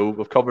brilliant show.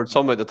 We've covered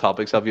some of the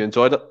topics. Have you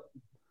enjoyed it?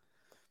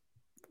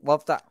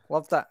 Loved that.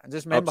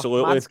 Just remember,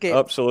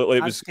 absolutely.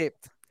 It was get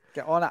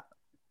on it.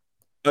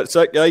 That's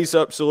it, guys.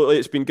 Absolutely,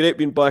 it's been great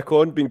being back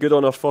on. Been good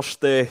on our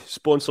first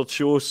sponsored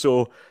show.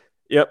 So,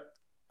 yep.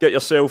 Get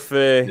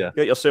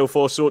yourself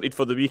all sorted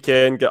for the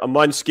weekend. Get a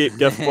Manscaped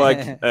gift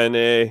bag, and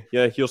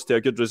here's to a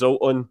good result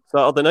on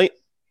Saturday night.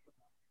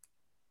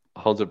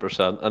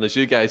 100%. And as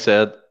you guys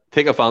said,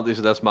 take advantage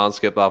of this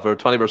Manscaped offer.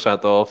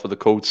 20% off for the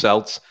code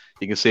Celts.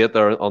 You can see it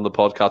there on the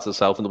podcast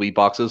itself in the wee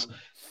boxes.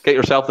 Get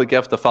yourself a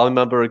gift, a family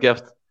member a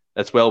gift.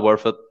 It's well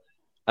worth it.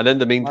 And in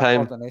the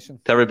meantime,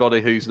 to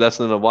everybody who's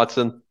listening and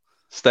watching,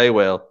 stay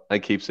well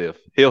and keep safe.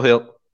 Hail, hail.